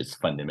acknowledge, is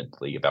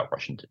fundamentally about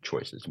Russian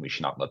choices, and we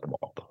should not let them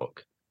off the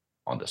hook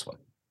on this one.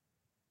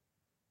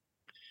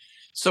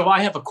 So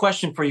I have a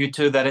question for you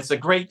too. That it's a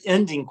great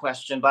ending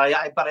question, but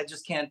I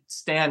just can't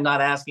stand not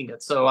asking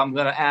it. So I'm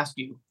going to ask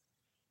you.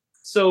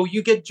 So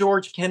you get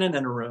George Kennan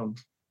in a room,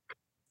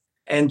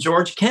 and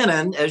George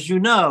Kennan, as you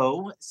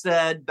know,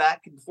 said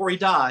back before he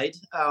died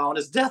on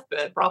his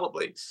deathbed,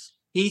 probably,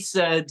 he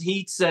said,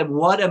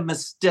 what a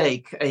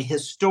mistake, a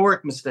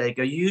historic mistake,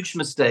 a huge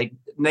mistake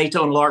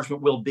NATO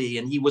enlargement will be.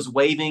 And he was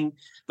waving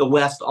the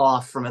West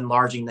off from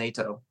enlarging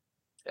NATO.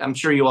 I'm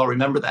sure you all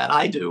remember that.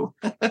 I do.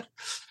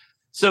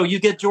 So you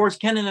get George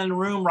Kennan in a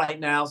room right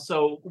now.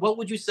 So what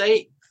would you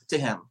say to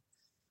him?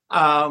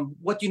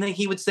 What do you think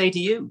he would say to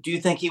you? Do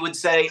you think he would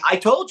say, I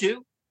told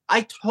you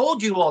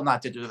all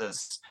not to do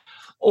this?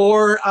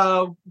 Or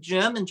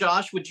Jim and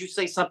Josh, would you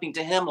say something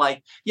to him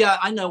like, yeah,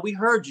 I know we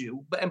heard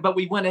you, but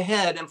we went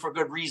ahead and for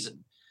good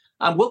reason?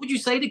 What would you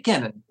say to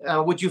Kennan?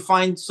 Would you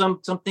find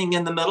something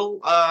in the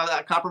middle,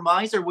 a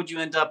compromise, or would you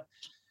end up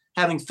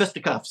having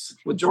fisticuffs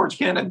with George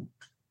Kennan?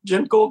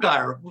 Jim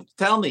Goldgeier,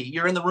 tell me,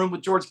 you're in the room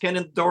with George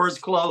Kennan, the door is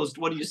closed.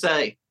 What do you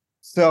say?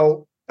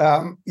 So,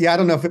 yeah, I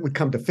don't know if it would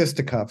come to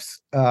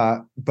fisticuffs,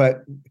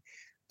 but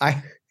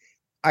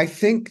I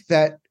think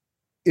that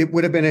it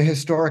would have been a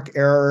historic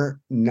error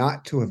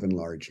not to have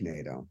enlarged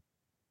NATO.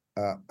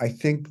 I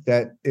think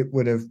that it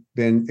would have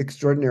been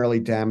extraordinarily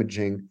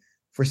damaging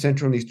for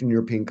Central and Eastern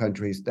European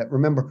countries that,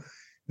 remember,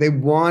 they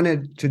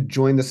wanted to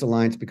join this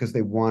alliance because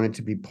they wanted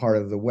to be part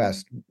of the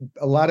West.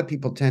 A lot of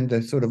people tend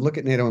to sort of look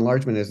at NATO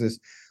enlargement as this,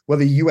 well,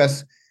 the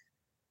US,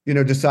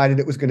 decided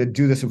it was going to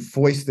do this and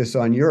foist this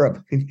on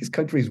Europe, and these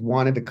countries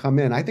wanted to come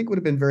in. I think it would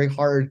have been very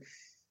hard,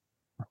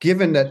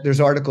 given that there's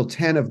Article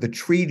 10 of the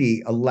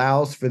treaty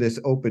allows for this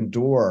open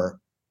door.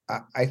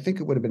 I think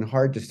it would have been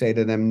hard to say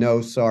to them,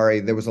 no, sorry,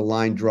 there was a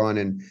line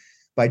drawn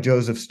by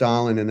Joseph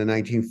Stalin in the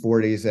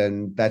 1940s,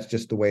 and that's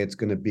just the way it's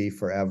going to be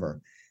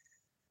forever.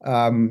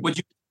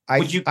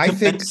 Would you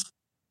convince?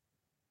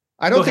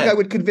 I don't think I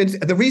would convince.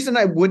 The reason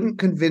I wouldn't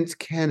convince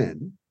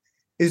Kennan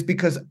is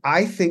because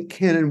I think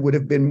Kennan would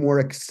have been more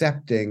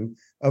accepting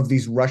of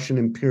these Russian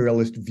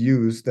imperialist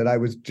views that I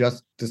was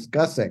just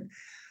discussing.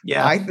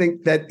 Yeah. I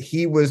think that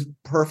he was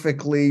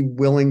perfectly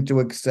willing to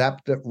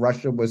accept that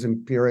Russia was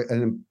an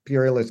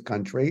imperialist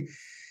country,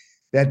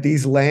 that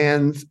these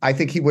lands, I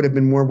think he would have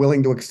been more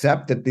willing to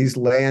accept that these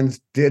lands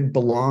did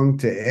belong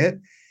to it.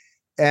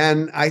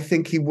 And I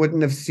think he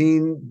wouldn't have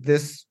seen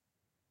this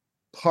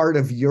part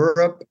of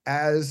Europe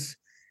as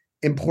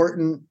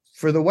important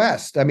for the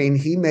West. I mean,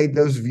 he made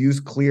those views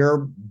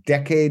clear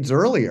decades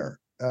earlier,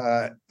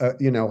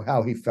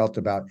 how he felt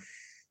about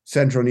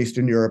Central and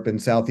Eastern Europe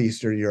and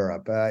Southeastern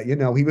Europe.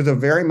 He was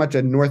very much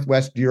a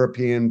Northwest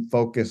European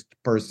focused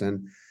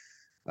person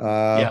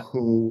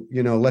who,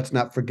 let's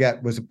not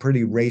forget, was a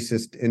pretty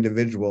racist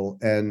individual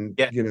and,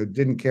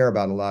 didn't care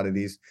about a lot of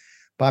these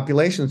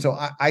populations. So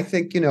I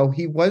think,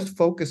 he was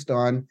focused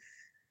on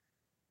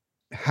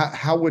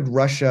how would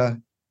Russia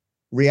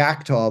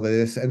react to all of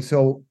this. And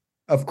so,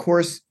 of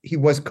course, he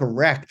was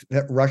correct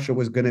that Russia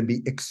was going to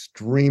be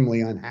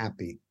extremely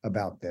unhappy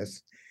about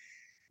this.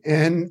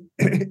 And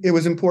it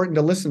was important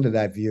to listen to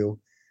that view.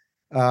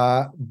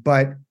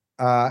 But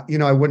I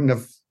wouldn't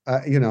have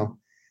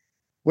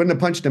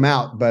punched him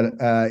out,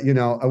 but,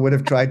 I would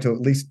have tried to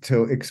at least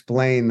to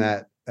explain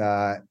that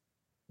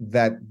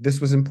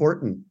this was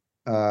important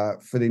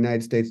for the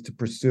United States to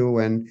pursue,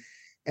 and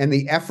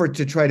the effort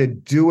to try to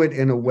do it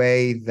in a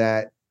way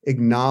that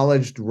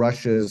acknowledged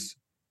Russia's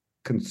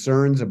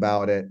concerns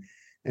about it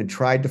and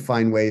tried to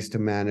find ways to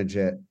manage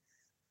it.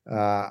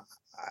 I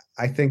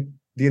think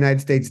the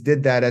United States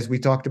did that, as we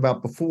talked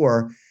about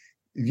before.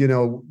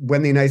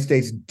 When the United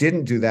States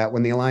didn't do that,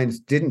 when the alliance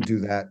didn't do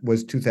that,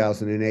 was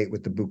 2008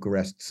 with the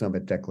Bucharest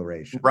Summit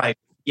Declaration. Right.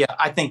 Yeah,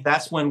 I think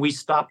that's when we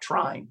stopped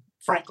trying,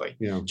 frankly.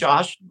 Yeah.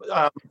 Josh,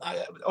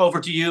 over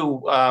to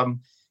you.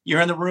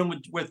 You're in the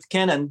room with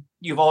Kennan.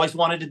 You've always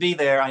wanted to be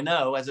there, I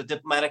know, as a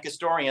diplomatic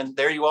historian.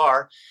 There you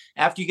are.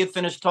 After you get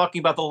finished talking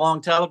about the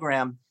long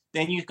telegram,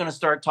 then you're going to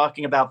start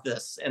talking about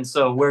this. And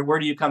so where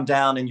do you come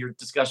down in your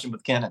discussion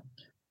with Kennan?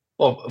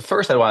 Well,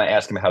 first I want to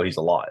ask him how he's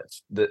alive.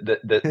 But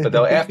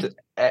though after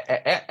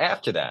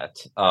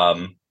that,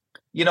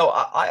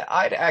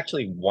 I'd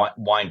actually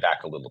wind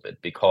back a little bit,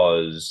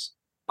 because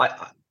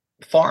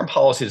foreign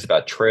policy is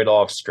about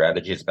trade-offs,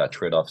 strategy is about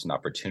trade-offs and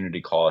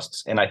opportunity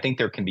costs, and I think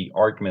there can be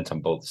arguments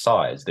on both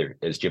sides. There,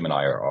 as Jim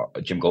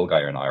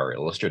Goldgeier and I are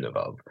illustrative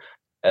of,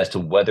 as to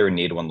whether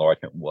NATO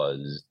enlargement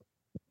was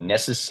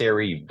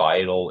necessary,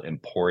 vital,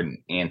 important,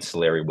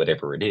 ancillary,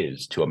 whatever it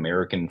is, to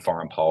American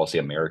foreign policy,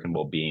 American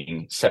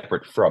well-being,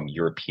 separate from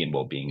European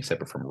well-being,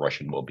 separate from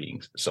Russian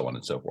well-being, so on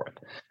and so forth.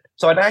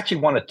 So I'd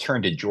actually want to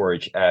turn to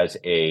George as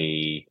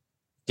a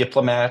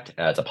diplomat,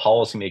 as a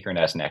policymaker, and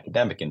as an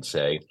academic, and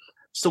say,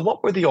 so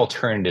what were the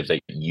alternatives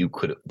that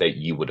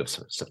you would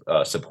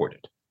have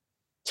supported?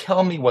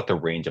 Tell me what the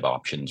range of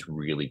options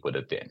really would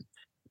have been.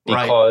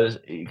 Because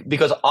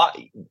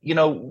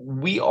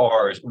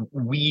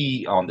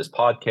we on this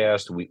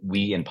podcast,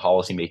 we in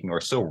policymaking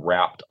are so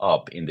wrapped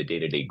up in the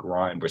day-to-day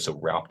grind, we're so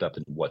wrapped up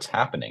in what's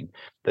happening,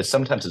 that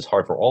sometimes it's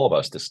hard for all of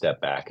us to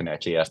step back and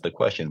actually ask the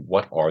question,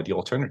 what are the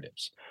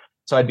alternatives?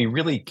 So I'd be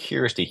really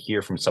curious to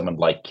hear from someone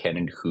like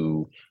Kennan,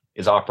 who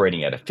is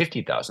operating at a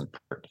 50,000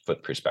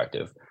 foot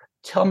perspective.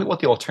 Tell me what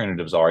the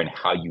alternatives are and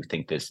how you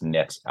think this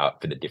nets out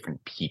for the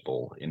different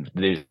people in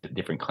the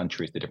different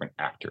countries, the different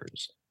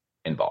actors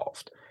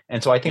involved.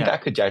 And so I think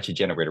that could actually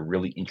generate a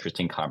really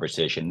interesting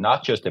conversation,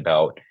 not just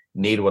about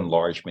NATO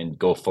enlargement,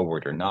 go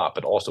forward or not,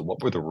 but also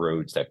what were the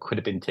roads that could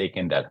have been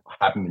taken, that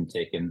haven't been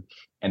taken,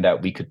 and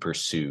that we could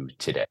pursue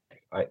today.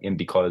 And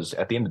because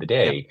at the end of the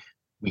day,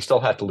 we still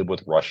have to live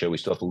with Russia, we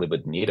still have to live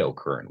with NATO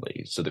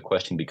currently. So the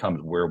question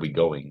becomes, where are we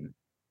going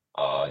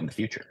in the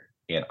future?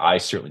 And I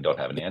certainly don't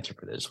have an answer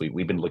for this.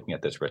 We've been looking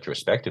at this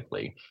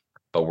retrospectively,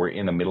 but we're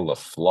in the middle of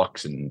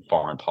flux in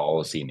foreign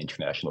policy and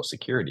international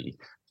security.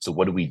 So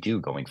what do we do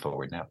going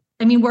forward now?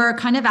 I mean, we're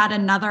kind of at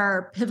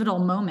another pivotal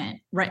moment,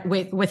 right,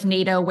 with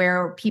NATO,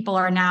 where people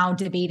are now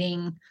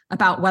debating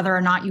about whether or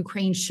not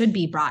Ukraine should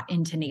be brought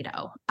into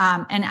NATO.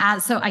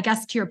 So I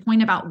guess to your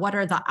point about what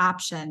are the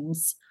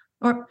options,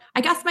 or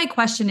I guess my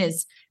question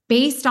is,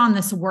 based on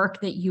this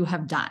work that you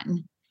have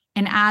done,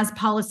 and as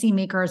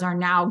policymakers are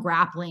now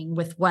grappling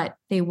with what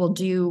they will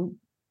do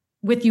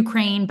with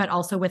Ukraine, but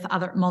also with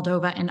other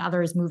Moldova and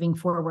others moving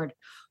forward,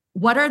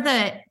 what are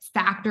the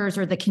factors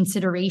or the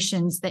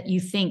considerations that you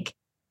think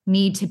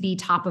need to be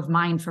top of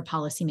mind for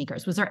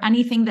policymakers? Was there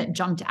anything that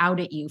jumped out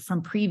at you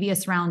from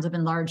previous rounds of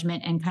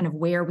enlargement and kind of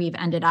where we've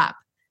ended up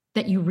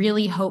that you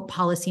really hope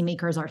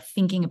policymakers are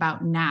thinking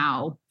about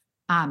now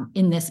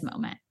in this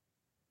moment?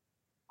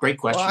 Great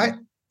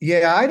question.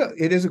 Well,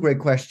 it is a great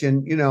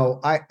question.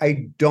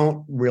 I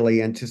don't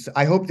really anticipate.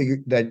 I hope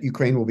that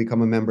Ukraine will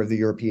become a member of the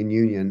European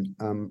Union.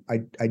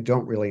 I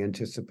don't really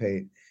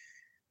anticipate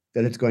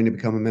that it's going to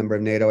become a member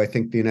of NATO. I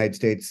think the United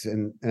States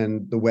and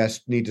the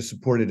West need to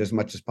support it as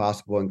much as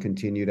possible and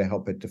continue to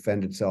help it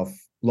defend itself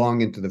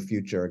long into the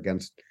future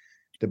against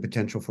the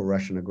potential for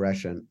Russian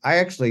aggression. I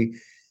actually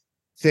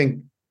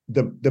think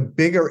the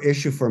bigger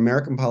issue for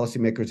American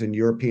policymakers and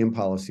European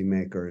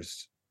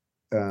policymakers,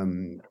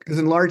 because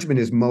enlargement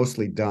is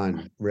mostly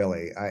done,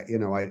 really. I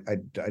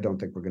don't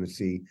think we're going to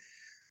see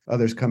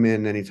others come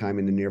in anytime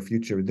in the near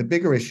future. The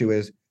bigger issue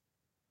is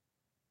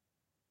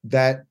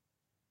that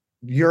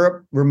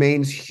Europe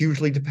remains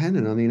hugely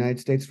dependent on the United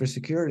States for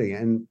security,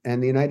 and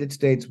the United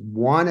States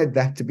wanted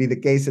that to be the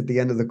case at the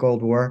end of the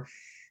Cold War.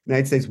 The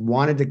United States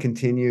wanted to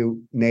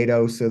continue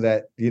NATO so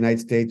that the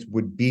United States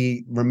would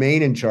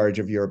remain in charge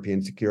of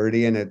European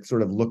security, and it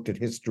sort of looked at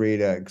history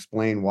to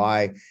explain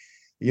why,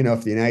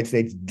 if the United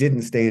States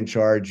didn't stay in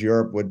charge,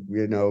 Europe would,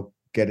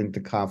 get into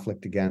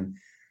conflict again.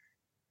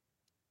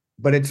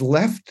 But it's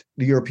left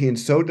the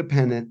Europeans so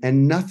dependent,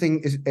 and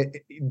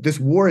this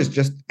war is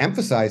just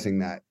emphasizing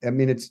that. I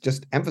mean, it's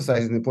just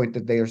emphasizing the point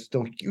that they are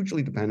still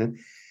hugely dependent,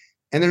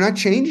 and they're not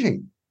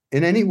changing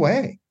in any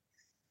way.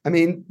 I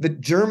mean, the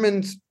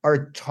Germans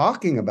are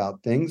talking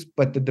about things,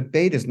 but the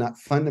debate is not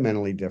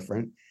fundamentally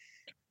different.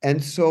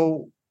 And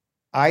so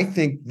I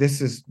think this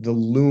is the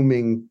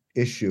looming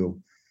issue,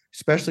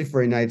 especially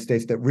for the United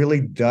States, that really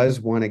does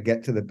want to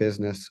get to the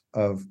business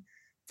of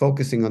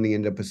focusing on the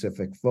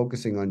Indo-Pacific,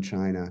 focusing on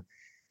China.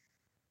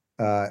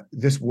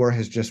 This war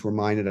has just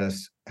reminded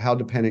us how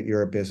dependent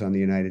Europe is on the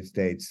United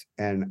States.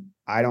 And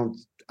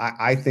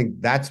I think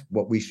that's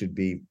what we should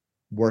be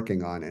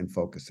working on and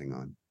focusing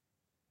on.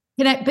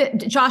 But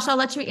Josh, I'll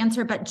let you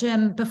answer. But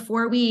Jim,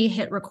 before we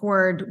hit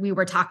record, we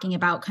were talking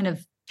about kind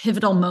of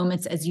pivotal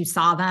moments as you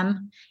saw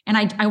them. And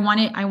I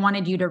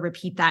wanted you to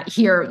repeat that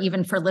here,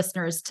 even for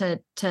listeners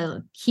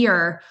to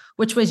hear,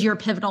 which was your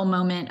pivotal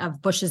moment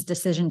of Bush's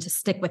decision to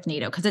stick with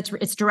NATO, because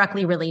it's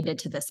directly related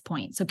to this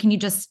point. So can you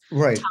just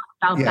talk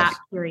about that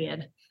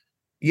period?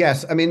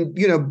 Yes. I mean,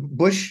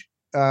 Bush,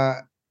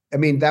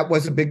 that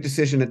was a big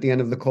decision at the end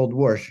of the Cold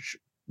War.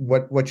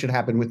 What should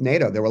happen with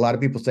NATO? There were a lot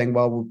of people saying,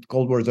 well,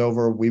 Cold War's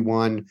over. We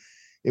won.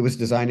 It was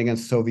designed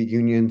against the Soviet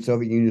Union.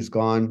 Soviet Union's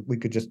gone. We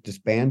could just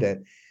disband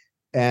it.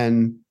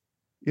 And,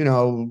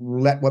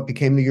 let what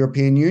became the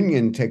European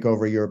Union take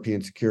over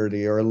European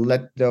security, or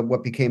let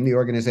what became the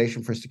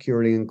Organization for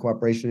Security and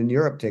Cooperation in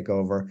Europe take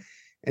over.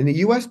 And the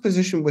U.S.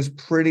 position was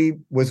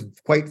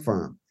quite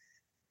firm.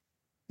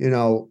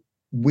 When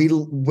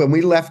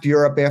we left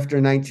Europe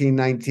after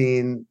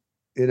 1919,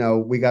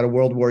 we got a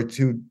World War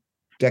II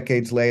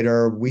decades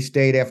later. We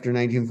stayed after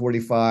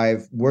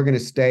 1945. We're going to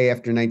stay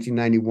after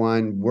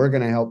 1991. We're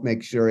going to help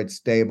make sure it's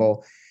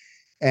stable.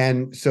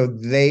 And so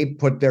they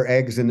put their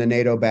eggs in the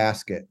NATO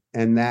basket.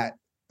 And that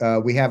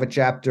we have a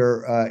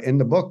chapter in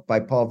the book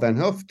by Paul Van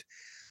Hooft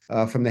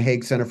from the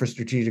Hague Center for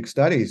Strategic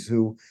Studies,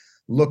 who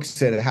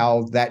looks at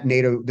how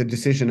the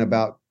decision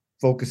about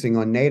focusing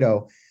on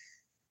NATO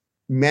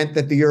meant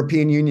that the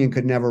European Union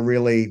could never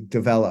really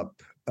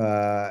develop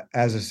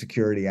as a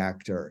security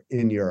actor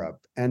in Europe.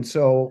 And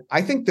so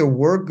I think there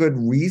were good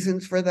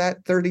reasons for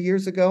that 30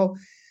 years ago.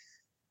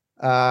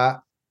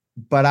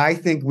 But I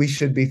think we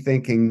should be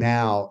thinking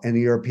now, and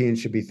the Europeans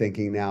should be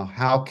thinking now,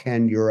 how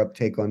can Europe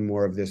take on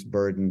more of this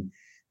burden?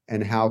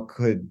 And how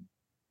could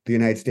the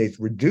United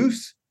States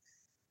reduce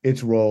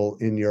its role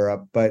in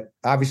Europe? But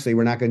obviously,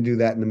 we're not going to do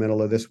that in the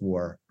middle of this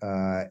war.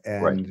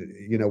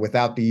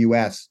 Without the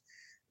U.S.,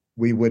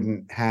 we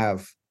wouldn't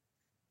have,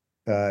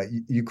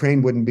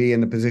 Ukraine wouldn't be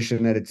in the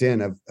position that it's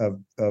in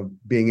of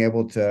being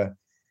able to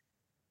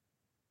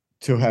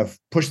have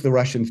pushed the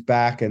Russians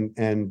back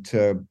and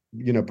to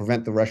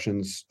prevent the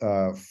Russians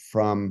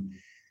from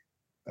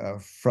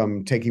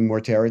taking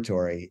more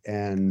territory.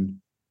 And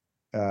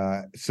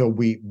so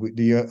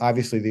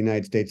obviously the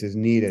United States is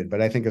needed, but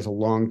I think as a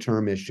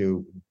long-term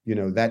issue,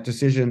 that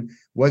decision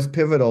was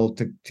pivotal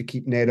to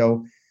keep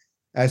NATO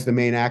as the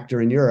main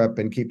actor in Europe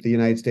and keep the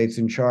United States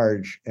in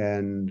charge.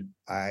 And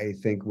I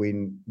think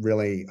we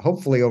really,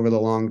 hopefully over the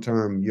long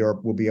term,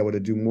 Europe will be able to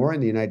do more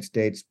and the United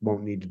States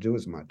won't need to do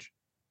as much.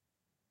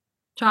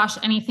 Josh,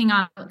 anything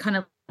on kind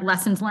of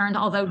lessons learned.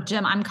 Although,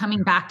 Jim, I'm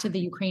coming back to the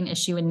Ukraine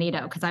issue in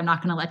NATO because I'm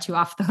not going to let you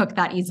off the hook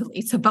that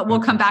easily. So, but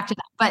we'll come back to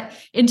that. But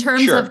in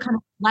terms of kind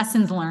of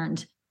lessons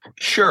learned.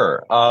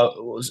 Sure.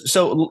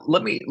 So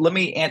let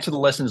me answer the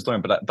lessons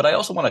learned, but I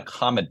also want to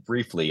comment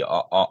briefly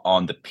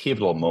on the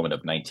pivotal moment of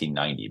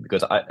 1990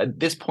 because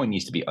this point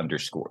needs to be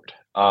underscored.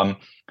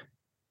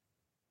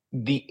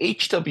 The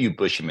H.W.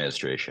 Bush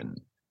administration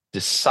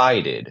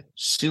decided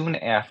soon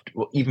after,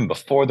 well, even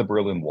before the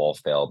Berlin Wall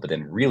fell, but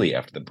then really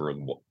after the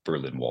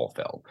Berlin Wall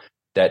fell,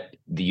 that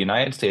the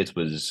United States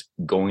was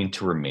going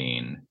to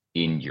remain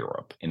in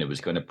Europe and it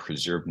was going to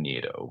preserve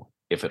NATO,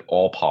 if at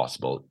all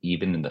possible,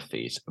 even in the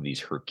face of these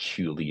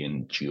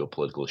Herculean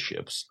geopolitical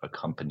shifts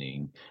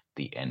accompanying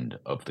the end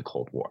of the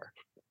Cold War.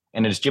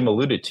 And as Jim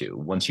alluded to,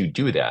 once you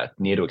do that,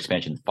 NATO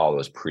expansion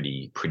follows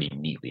pretty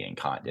neatly in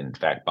kind. And in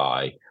fact,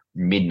 by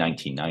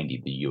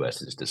mid-1990, the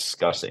US is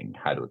discussing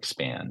how to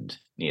expand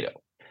NATO.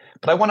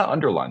 But I want to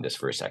underline this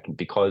for a second,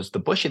 because the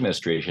Bush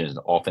administration is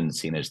often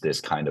seen as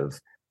this kind of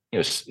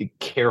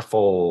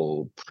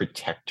careful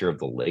protector of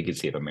the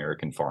legacy of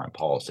American foreign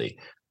policy.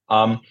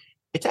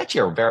 It's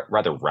actually a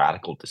rather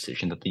radical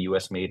decision that the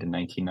U.S. made in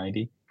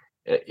 1990.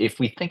 If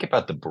we think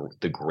about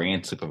the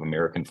grand sweep of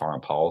American foreign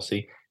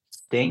policy,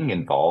 staying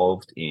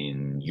involved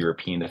in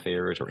European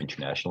affairs or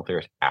international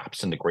affairs,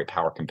 absent a great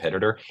power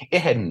competitor,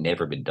 it had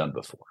never been done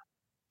before,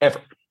 ever.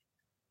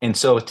 And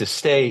so to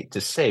say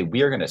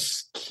we are going to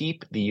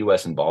keep the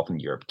U.S. involved in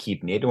Europe,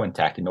 keep NATO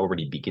intact, and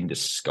already begin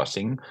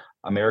discussing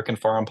American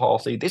foreign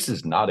policy, this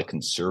is not a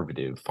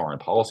conservative foreign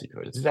policy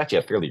choice. This is actually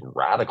a fairly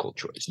radical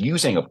choice,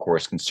 using, of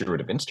course,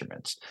 conservative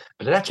instruments,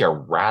 but it's actually a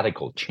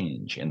radical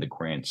change in the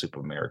grand sweep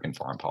of American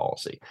foreign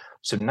policy.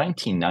 So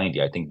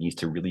 1990, I think, needs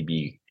to really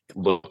be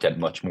looked at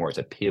much more as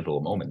a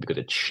pivotal moment because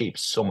it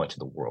shapes so much of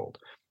the world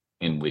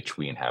in which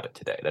we inhabit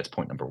today. That's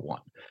point number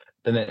one.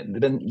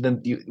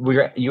 Then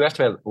you asked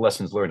about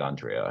lessons learned,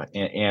 Andrea,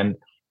 and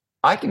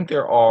I think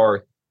there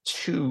are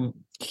two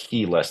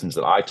key lessons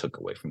that I took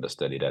away from the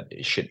study that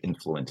should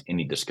influence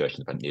any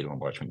discussions about NATO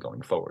enlargement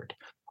going forward.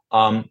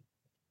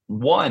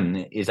 One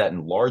is that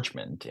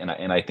enlargement, and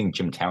I think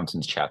Jim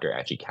Townsend's chapter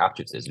actually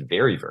captures this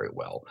very, very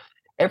well.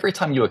 Every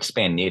time you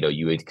expand NATO,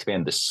 you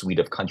expand the suite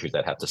of countries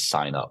that have to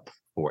sign up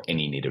for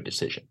any NATO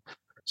decision.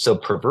 So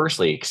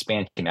perversely,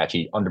 expansion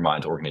actually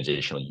undermines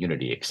organizational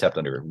unity, except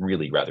under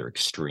really rather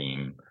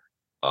extreme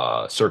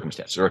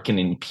circumstances, or it can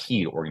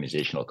impede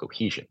organizational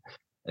cohesion.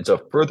 And so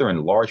further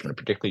enlargement,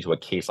 particularly to a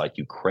case like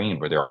Ukraine,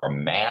 where there are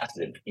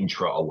massive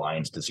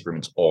intra-alliance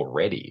disagreements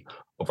already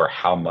over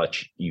how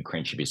much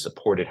Ukraine should be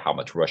supported, how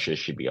much Russia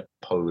should be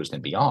opposed,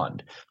 and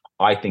beyond,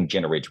 I think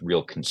generates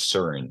real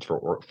concern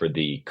for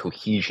the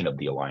cohesion of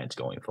the alliance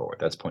going forward.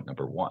 That's point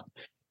number one.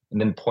 And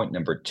then point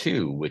number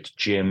two, which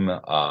Jim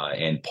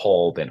and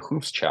Paul Van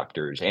Hoof's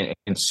chapters and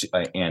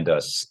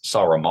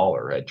Sarah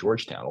Mahler at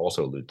Georgetown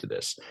also allude to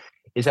this,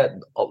 is that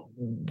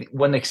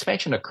when the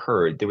expansion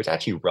occurred, there was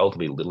actually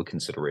relatively little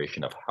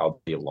consideration of how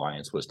the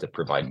alliance was to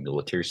provide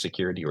military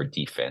security or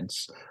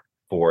defense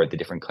for the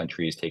different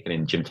countries taken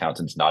in. Jim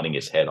Townsend's nodding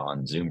his head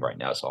on Zoom right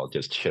now, so I'll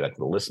just share that to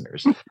the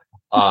listeners.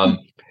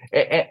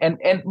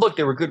 And look,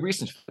 there were good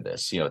reasons for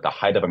this. At the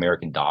height of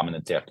American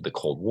dominance after the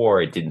Cold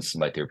War, it didn't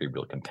seem like there would be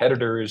real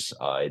competitors.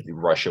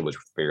 Russia was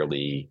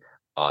fairly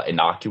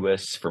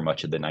innocuous for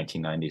much of the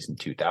 1990s and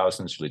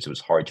 2000s. At least it was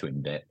hard to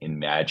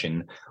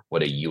imagine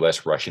what a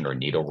U.S.-Russian or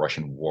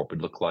NATO-Russian war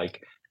would look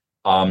like.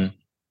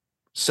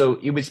 So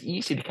it was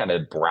easy to kind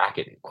of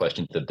bracket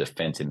questions of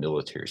defense and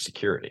military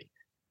security.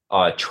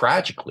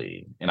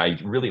 Tragically, and I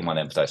really want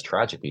to emphasize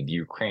tragically, the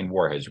Ukraine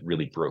war has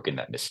really broken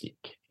that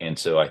mystique. And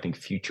so I think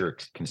future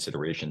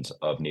considerations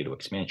of NATO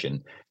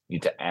expansion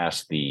need to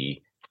ask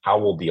how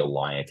will the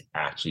alliance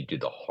actually do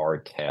the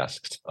hard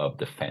tasks of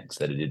defense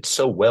that it did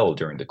so well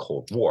during the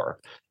Cold War,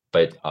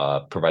 but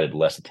provided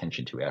less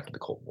attention to after the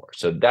Cold War.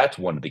 So that's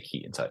one of the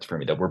key insights for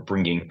me, that we're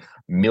bringing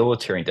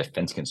military and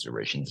defense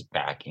considerations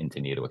back into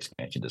NATO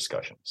expansion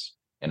discussions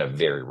in a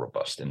very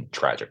robust and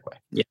tragic way.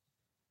 Yeah,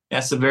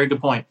 that's a very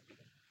good point.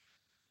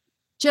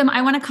 Jim,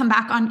 I want to come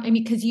back on,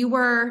 because you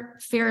were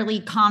fairly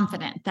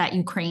confident that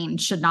Ukraine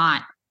should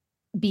not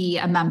be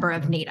a member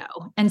of NATO.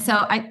 And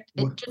so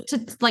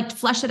just to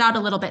flesh it out a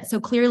little bit. So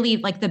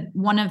clearly,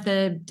 one of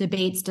the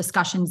debates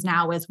discussions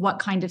now is what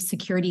kind of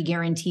security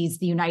guarantees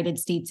the United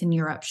States and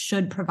Europe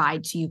should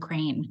provide to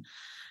Ukraine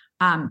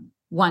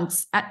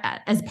once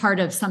as part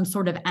of some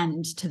sort of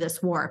end to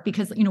this war.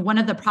 Because, one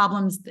of the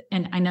problems,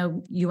 and I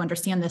know you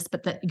understand this,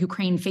 but that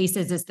Ukraine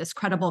faces is this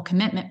credible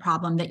commitment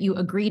problem, that you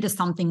agree to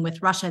something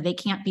with Russia, they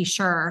can't be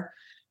sure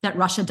that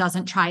Russia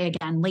doesn't try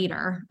again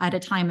later at a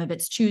time of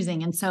its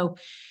choosing. And so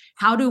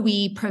how do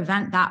we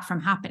prevent that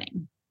from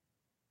happening?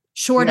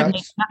 Short of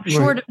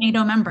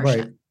NATO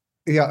membership. Right.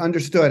 Yeah,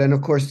 understood. And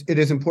of course, it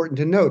is important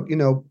to note,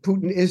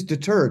 Putin is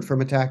deterred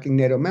from attacking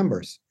NATO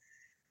members.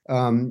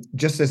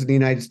 Just as the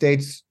United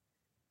States,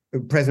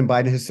 President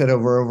Biden has said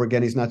over and over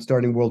again, he's not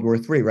starting World War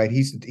III, right?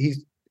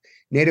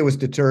 NATO was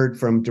deterred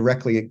from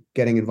directly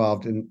getting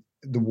involved in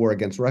the war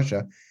against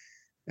Russia.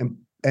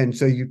 And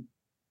so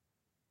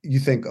you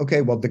think,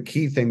 okay, well, the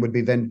key thing would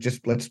be then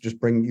let's just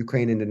bring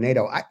Ukraine into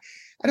NATO. I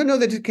don't know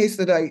that it's a case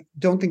that I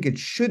don't think it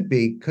should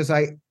be, because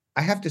I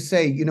have to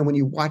say, you know, when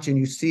you watch and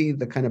you see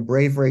the kind of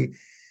bravery,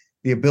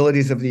 the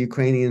abilities of the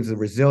Ukrainians, the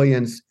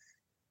resilience,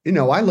 you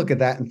know, I look at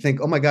that and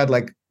think, oh my God,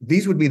 like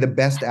these would be the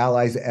best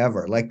allies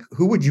ever. Like,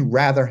 who would you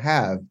rather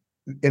have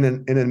in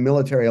a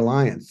military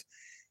alliance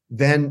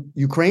than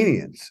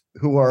Ukrainians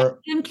who are?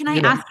 And can I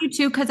ask you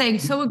too, because I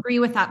so agree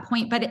with that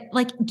point,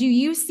 but do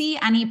you see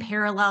any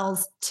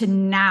parallels to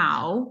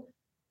now,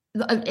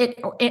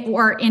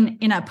 or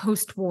in a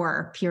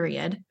post-war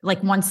period,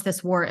 like once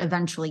this war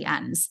eventually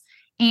ends,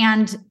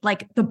 and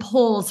like the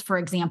polls, for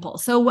example?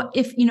 So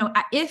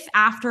if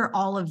after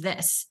all of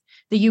this,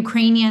 the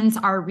Ukrainians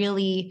are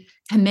really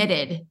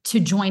committed to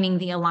joining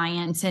the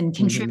alliance and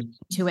contributing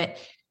to it,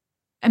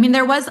 I mean,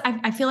 there was,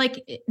 I feel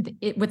like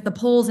with the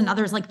polls and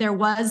others, like there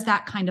was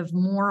that kind of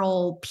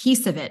moral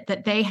piece of it,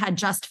 that they had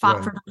just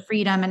fought for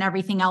freedom and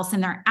everything else,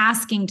 and they're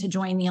asking to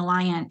join the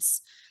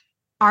alliance.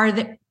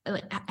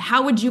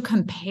 How would you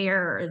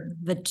compare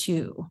the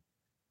two?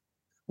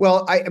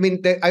 Well, I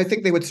mean, I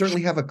think they would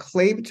certainly have a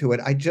claim to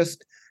it.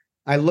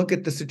 I look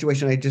at the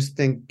situation. I just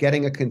think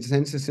getting a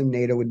consensus in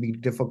NATO would be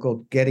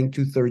difficult. Getting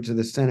 2/3 of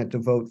the Senate to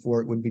vote for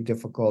it would be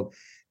difficult.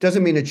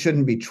 Doesn't mean it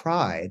shouldn't be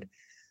tried.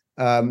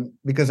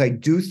 Because I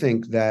do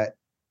think that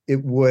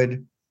it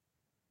would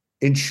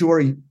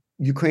ensure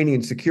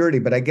Ukrainian security.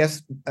 But I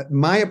guess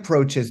my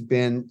approach has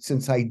been,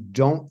 since I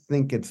don't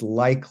think it's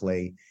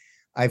likely,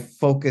 I've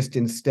focused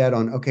instead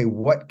on, okay,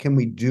 what can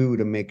we do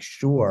to make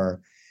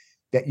sure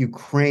that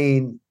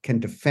Ukraine can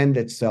defend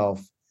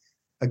itself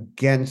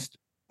against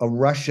a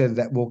Russia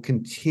that will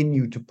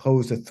continue to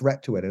pose a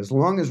threat to it? As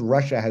long as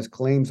Russia has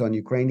claims on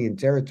Ukrainian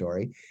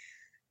territory,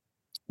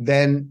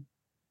 then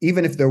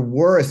even if there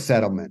were a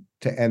settlement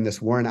to end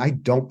this war, and I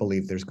don't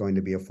believe there's going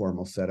to be a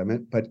formal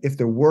settlement, but if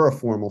there were a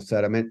formal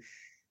settlement,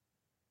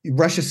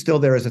 Russia's still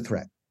there as a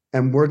threat.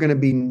 And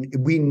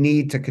we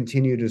need to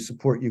continue to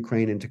support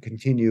Ukraine and to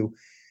continue,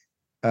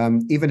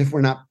 even if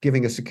we're not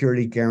giving a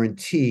security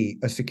guarantee,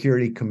 a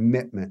security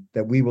commitment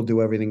that we will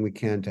do everything we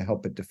can to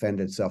help it defend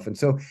itself. And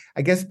so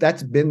I guess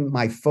that's been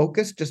my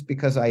focus, just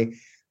because I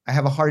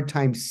have a hard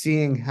time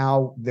seeing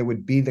how there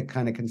would be the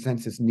kind of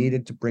consensus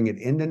needed to bring it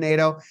into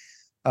NATO.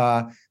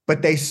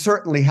 But they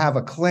certainly have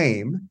a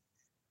claim.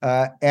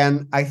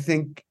 And I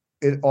think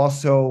it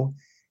also,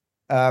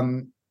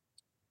 there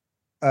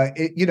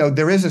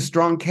is a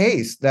strong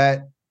case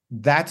that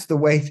that's the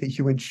way that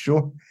you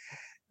ensure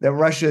that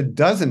Russia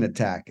doesn't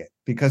attack it,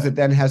 because it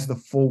then has the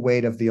full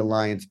weight of the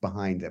alliance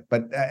behind it.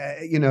 But,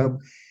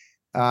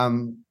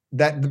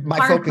 that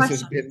my focus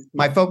has been,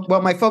 my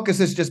focus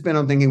has just been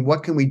on thinking,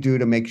 what can we do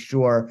to make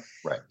sure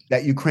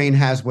that Ukraine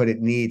has what it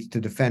needs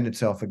to defend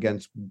itself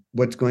against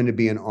what's going to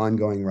be an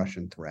ongoing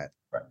Russian threat.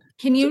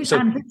 Can you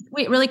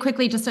wait really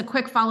quickly, just a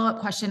quick follow-up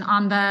question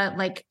on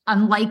the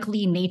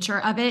unlikely nature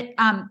of it?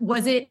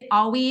 Was it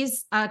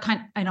always a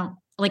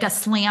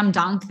slam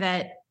dunk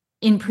that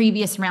in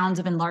previous rounds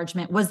of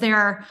enlargement, was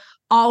there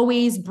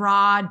always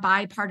broad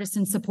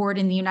bipartisan support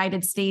in the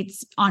United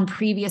States on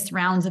previous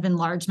rounds of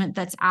enlargement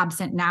that's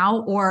absent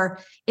now? Or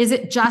is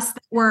it just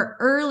that we're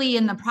early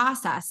in the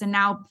process and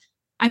now,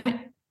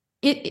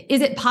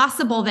 is it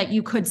possible that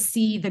you could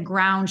see the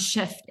ground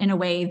shift in a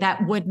way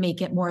that would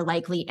make it more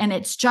likely? And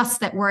it's just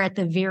that we're at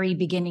the very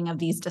beginning of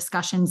these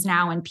discussions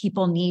now, and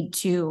people need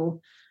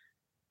to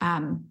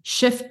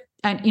shift,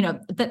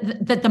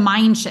 that the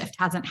mind shift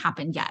hasn't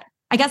happened yet.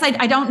 I guess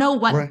I don't know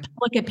what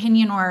public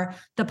opinion or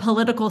the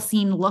political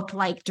scene looked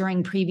like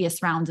during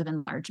previous rounds of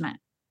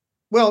enlargement.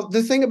 Well,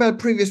 the thing about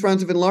previous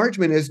rounds of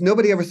enlargement is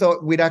nobody ever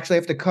thought we'd actually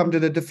have to come to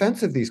the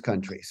defense of these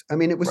countries. I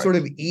mean, it was sort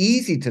of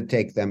easy to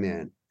take them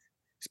in,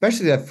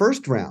 especially that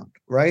first round,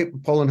 right?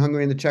 Poland,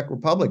 Hungary, and the Czech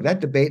Republic.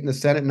 That debate in the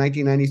Senate in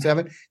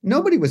 1997,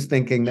 nobody was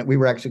thinking that we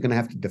were actually going to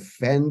have to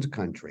defend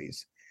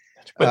countries.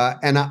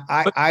 And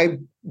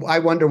I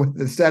wonder what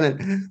the Senate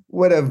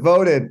would have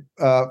voted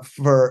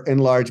for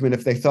enlargement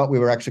if they thought we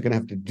were actually going to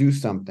have to do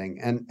something.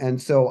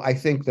 And so I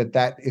think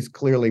that is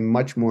clearly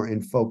much more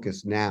in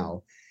focus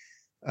now.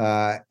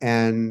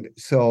 And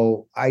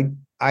so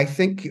I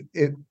think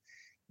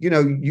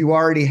you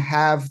already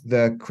have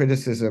the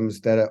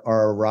criticisms that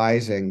are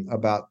arising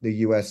about the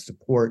U.S.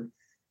 support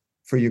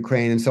for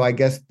Ukraine. And so I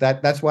guess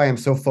that's why I'm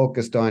so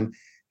focused on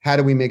how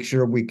do we make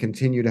sure we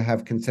continue to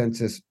have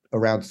consensus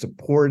around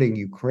supporting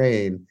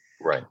Ukraine,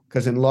 right?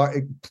 Because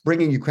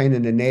bringing Ukraine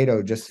into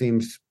NATO just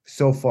seems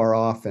so far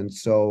off and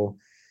so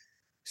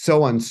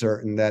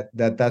uncertain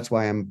that's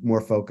why I'm more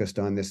focused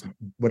on this,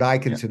 what I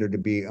consider to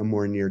be a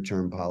more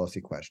near-term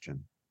policy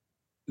question.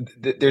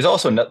 There's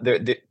also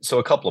so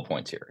a couple of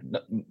points here.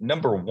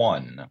 Number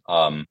one,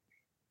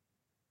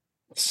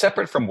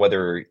 separate from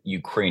whether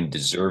Ukraine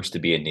deserves to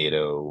be in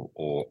NATO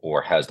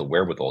or has the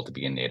wherewithal to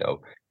be in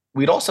NATO,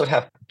 we'd also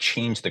have to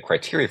change the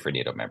criteria for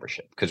NATO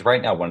membership, because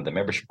right now one of the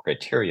membership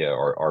criteria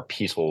are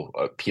peaceful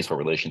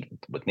relations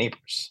with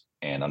neighbors,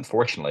 and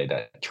unfortunately,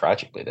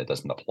 tragically, that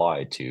doesn't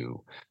apply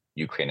to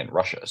Ukraine and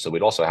Russia. So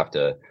we'd also have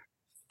to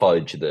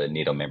fudge the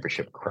NATO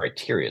membership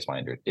criteria,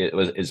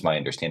 is my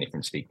understanding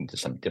from speaking to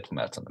some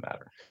diplomats on the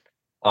matter.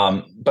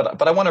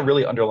 But I want to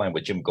really underline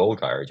what Jim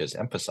Goldgeier just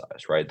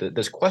emphasized, right?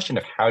 This question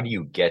of how do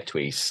you get to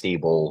a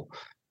stable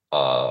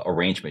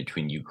arrangement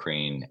between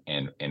Ukraine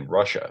and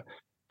Russia.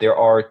 There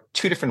are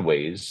two different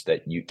ways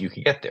that you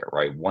could get there,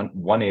 right?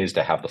 One is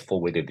to have the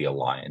full weight of the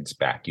alliance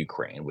back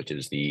Ukraine, which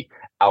is the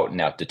out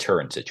and out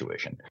deterrent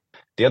situation.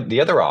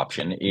 The other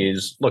option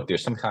is, look,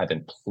 there's some kind of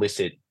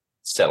implicit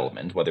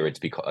settlement, whether it's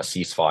because a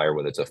ceasefire,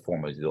 whether it's a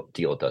formal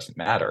deal, it doesn't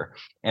matter,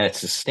 and it's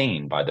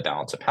sustained by the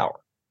balance of power,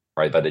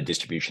 right? By the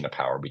distribution of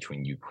power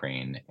between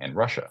Ukraine and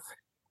Russia.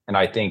 And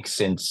I think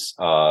since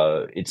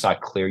it's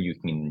not clear you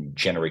can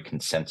generate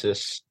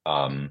consensus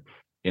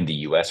in the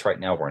US right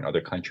now or in other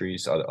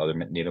countries, other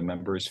NATO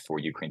members, for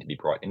Ukraine to be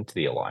brought into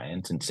the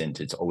alliance, and since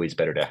it's always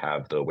better to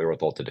have the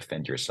wherewithal to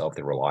defend yourself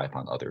than rely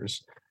upon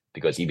others,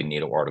 because even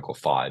NATO Article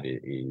 5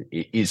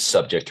 is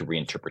subject to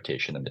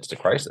reinterpretation amidst a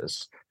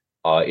crisis,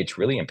 it's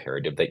really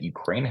imperative that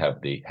Ukraine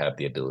have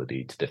the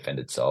ability to defend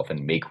itself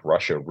and make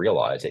Russia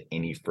realize that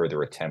any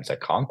further attempts at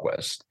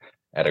conquest,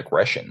 at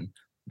aggression,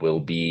 will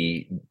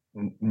be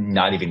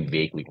not even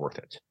vaguely worth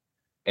it.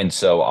 And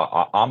so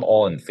I'm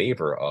all in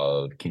favor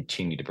of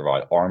continuing to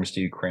provide arms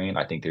to Ukraine.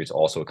 I think there's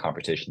also a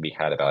conversation to be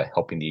had about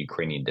helping the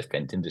Ukrainian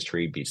defense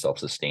industry be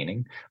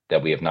self-sustaining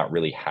that we have not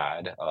really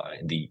had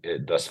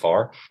thus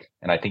far.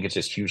 And I think it's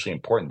just hugely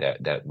important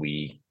that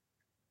we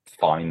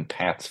find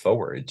paths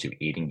forward to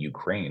aiding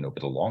Ukraine over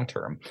the long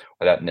term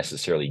without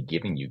necessarily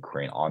giving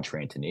Ukraine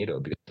entree into NATO,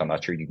 because I'm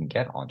not sure you can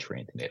get entree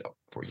into NATO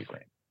for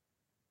Ukraine.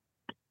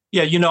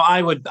 Yeah,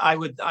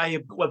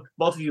 what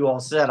both of you all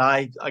said,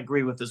 I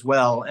agree with as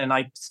well. And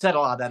I said a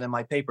lot of that in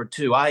my paper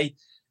too. I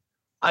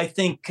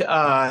think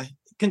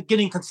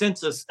getting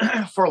consensus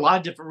for a lot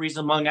of different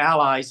reasons among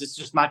allies is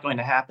just not going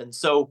to happen.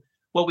 So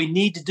what we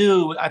need to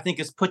do, I think,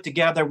 is put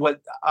together what,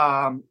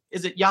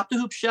 is it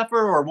Yaptahoop Sheffer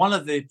or one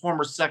of the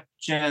former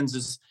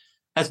sections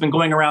has been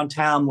going around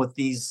town with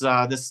this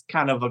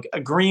kind of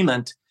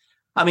agreement.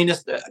 I mean,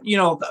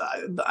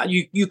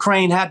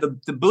 Ukraine had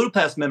the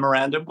Budapest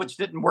Memorandum, which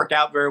didn't work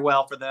out very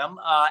well for them.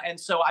 And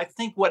so I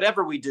think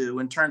whatever we do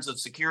in terms of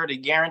security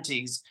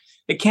guarantees,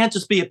 it can't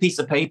just be a piece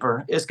of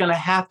paper. It's going to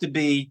have to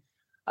be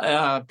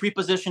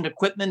prepositioned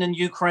equipment in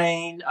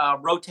Ukraine,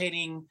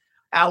 rotating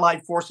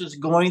allied forces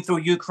going through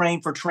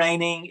Ukraine for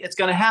training. It's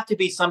going to have to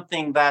be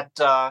something that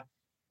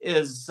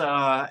has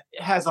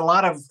a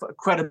lot of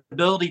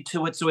credibility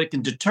to it so it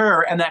can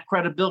deter. And that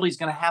credibility is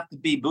going to have to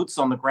be boots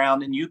on the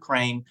ground in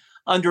Ukraine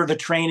under the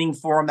training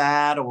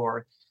format,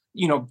 or,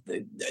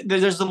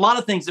 there's a lot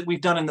of things that we've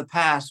done in the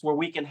past where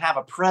we can have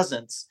a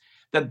presence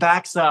that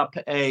backs up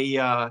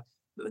a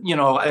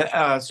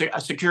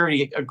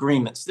security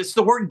agreements. It's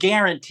the word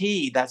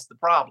guarantee that's the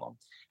problem.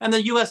 And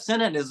the U.S.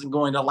 Senate isn't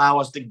going to allow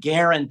us to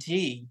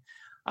guarantee,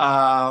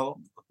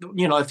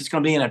 if it's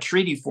going to be in a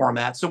treaty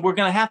format. So we're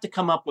going to have to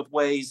come up with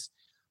ways,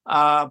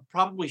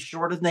 probably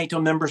short of NATO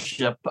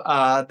membership,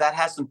 that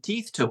has some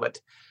teeth to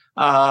it.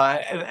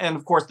 And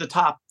of course, the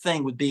top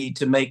thing would be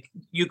to make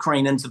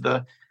Ukraine into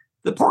the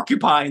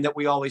porcupine that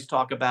we always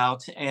talk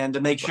about, and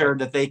to make sure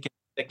that they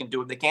can do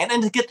what they can,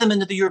 and to get them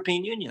into the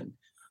European Union.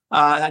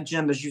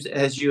 Jim,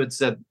 as you had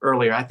said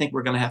earlier, I think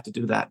we're going to have to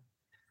do that.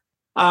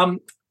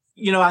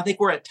 I think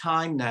we're at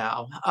time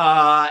now.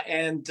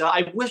 And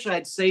I wish I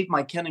had saved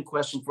my Kennan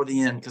question for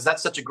the end, because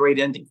that's such a great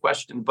ending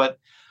question. But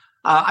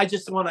I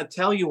just want to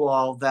tell you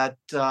all that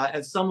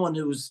as someone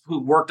who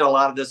worked a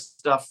lot of this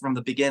stuff from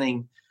the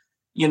beginning,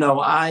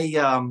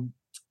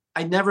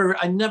 I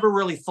never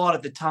really thought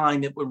at the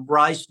time it would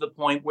rise to the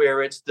point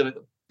where it's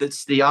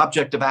the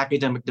object of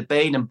academic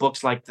debate and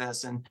books like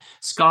this and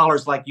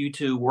scholars like you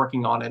two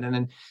working on it.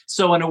 And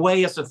so in a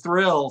way, it's a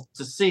thrill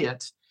to see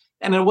it.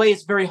 And in a way,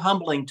 it's very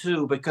humbling,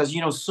 too, because,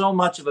 so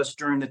much of us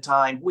during the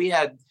time we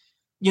had,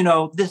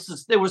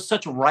 there was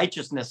such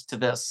righteousness to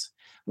this.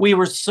 We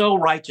were so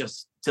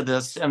righteous to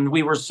this, and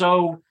we were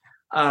so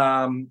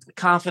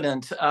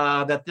confident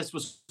that this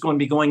was going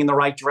to be going in the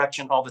right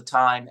direction all the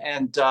time.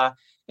 And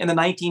in the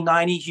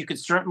 1990s, you could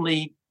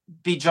certainly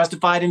be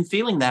justified in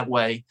feeling that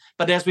way.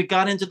 But as we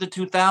got into the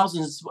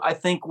 2000s, I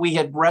think we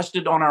had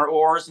rested on our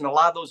oars, and a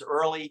lot of those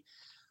early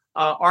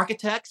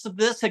architects of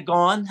this had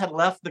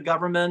left the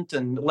government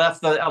and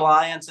left the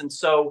alliance. And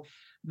so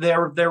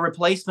their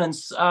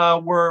replacements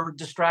were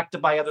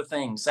distracted by other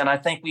things. And I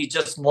think we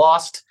just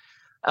lost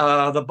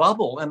the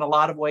bubble in a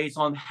lot of ways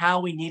on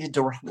how we needed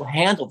to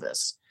handle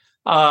this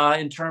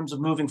in terms of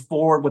moving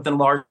forward with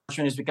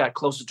enlargement as we got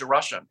closer to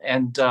Russia.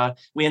 And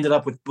we ended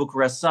up with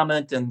Bucharest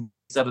Summit and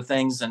these other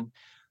things.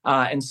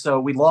 And so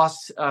we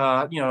lost,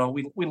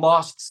 we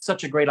lost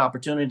such a great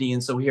opportunity.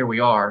 And so here we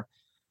are.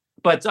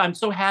 But I'm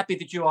so happy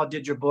that you all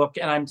did your book,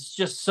 and I'm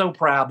just so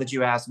proud that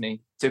you asked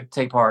me to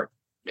take part.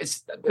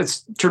 It's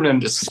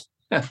tremendous.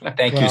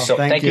 Thank you so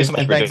much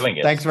for doing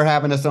it. Thanks for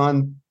having us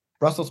on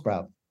Brussels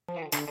Sprout.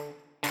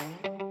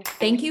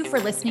 Thank you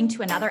for listening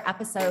to another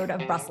episode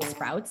of Brussels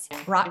Sprouts,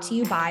 brought to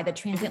you by the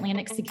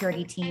Transatlantic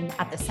Security Team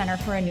at the Center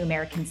for a New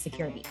American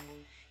Security.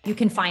 You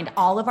can find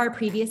all of our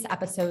previous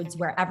episodes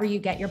wherever you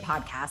get your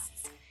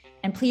podcasts.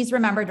 And please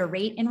remember to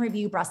rate and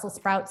review Brussels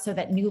sprouts so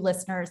that new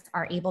listeners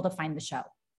are able to find the show.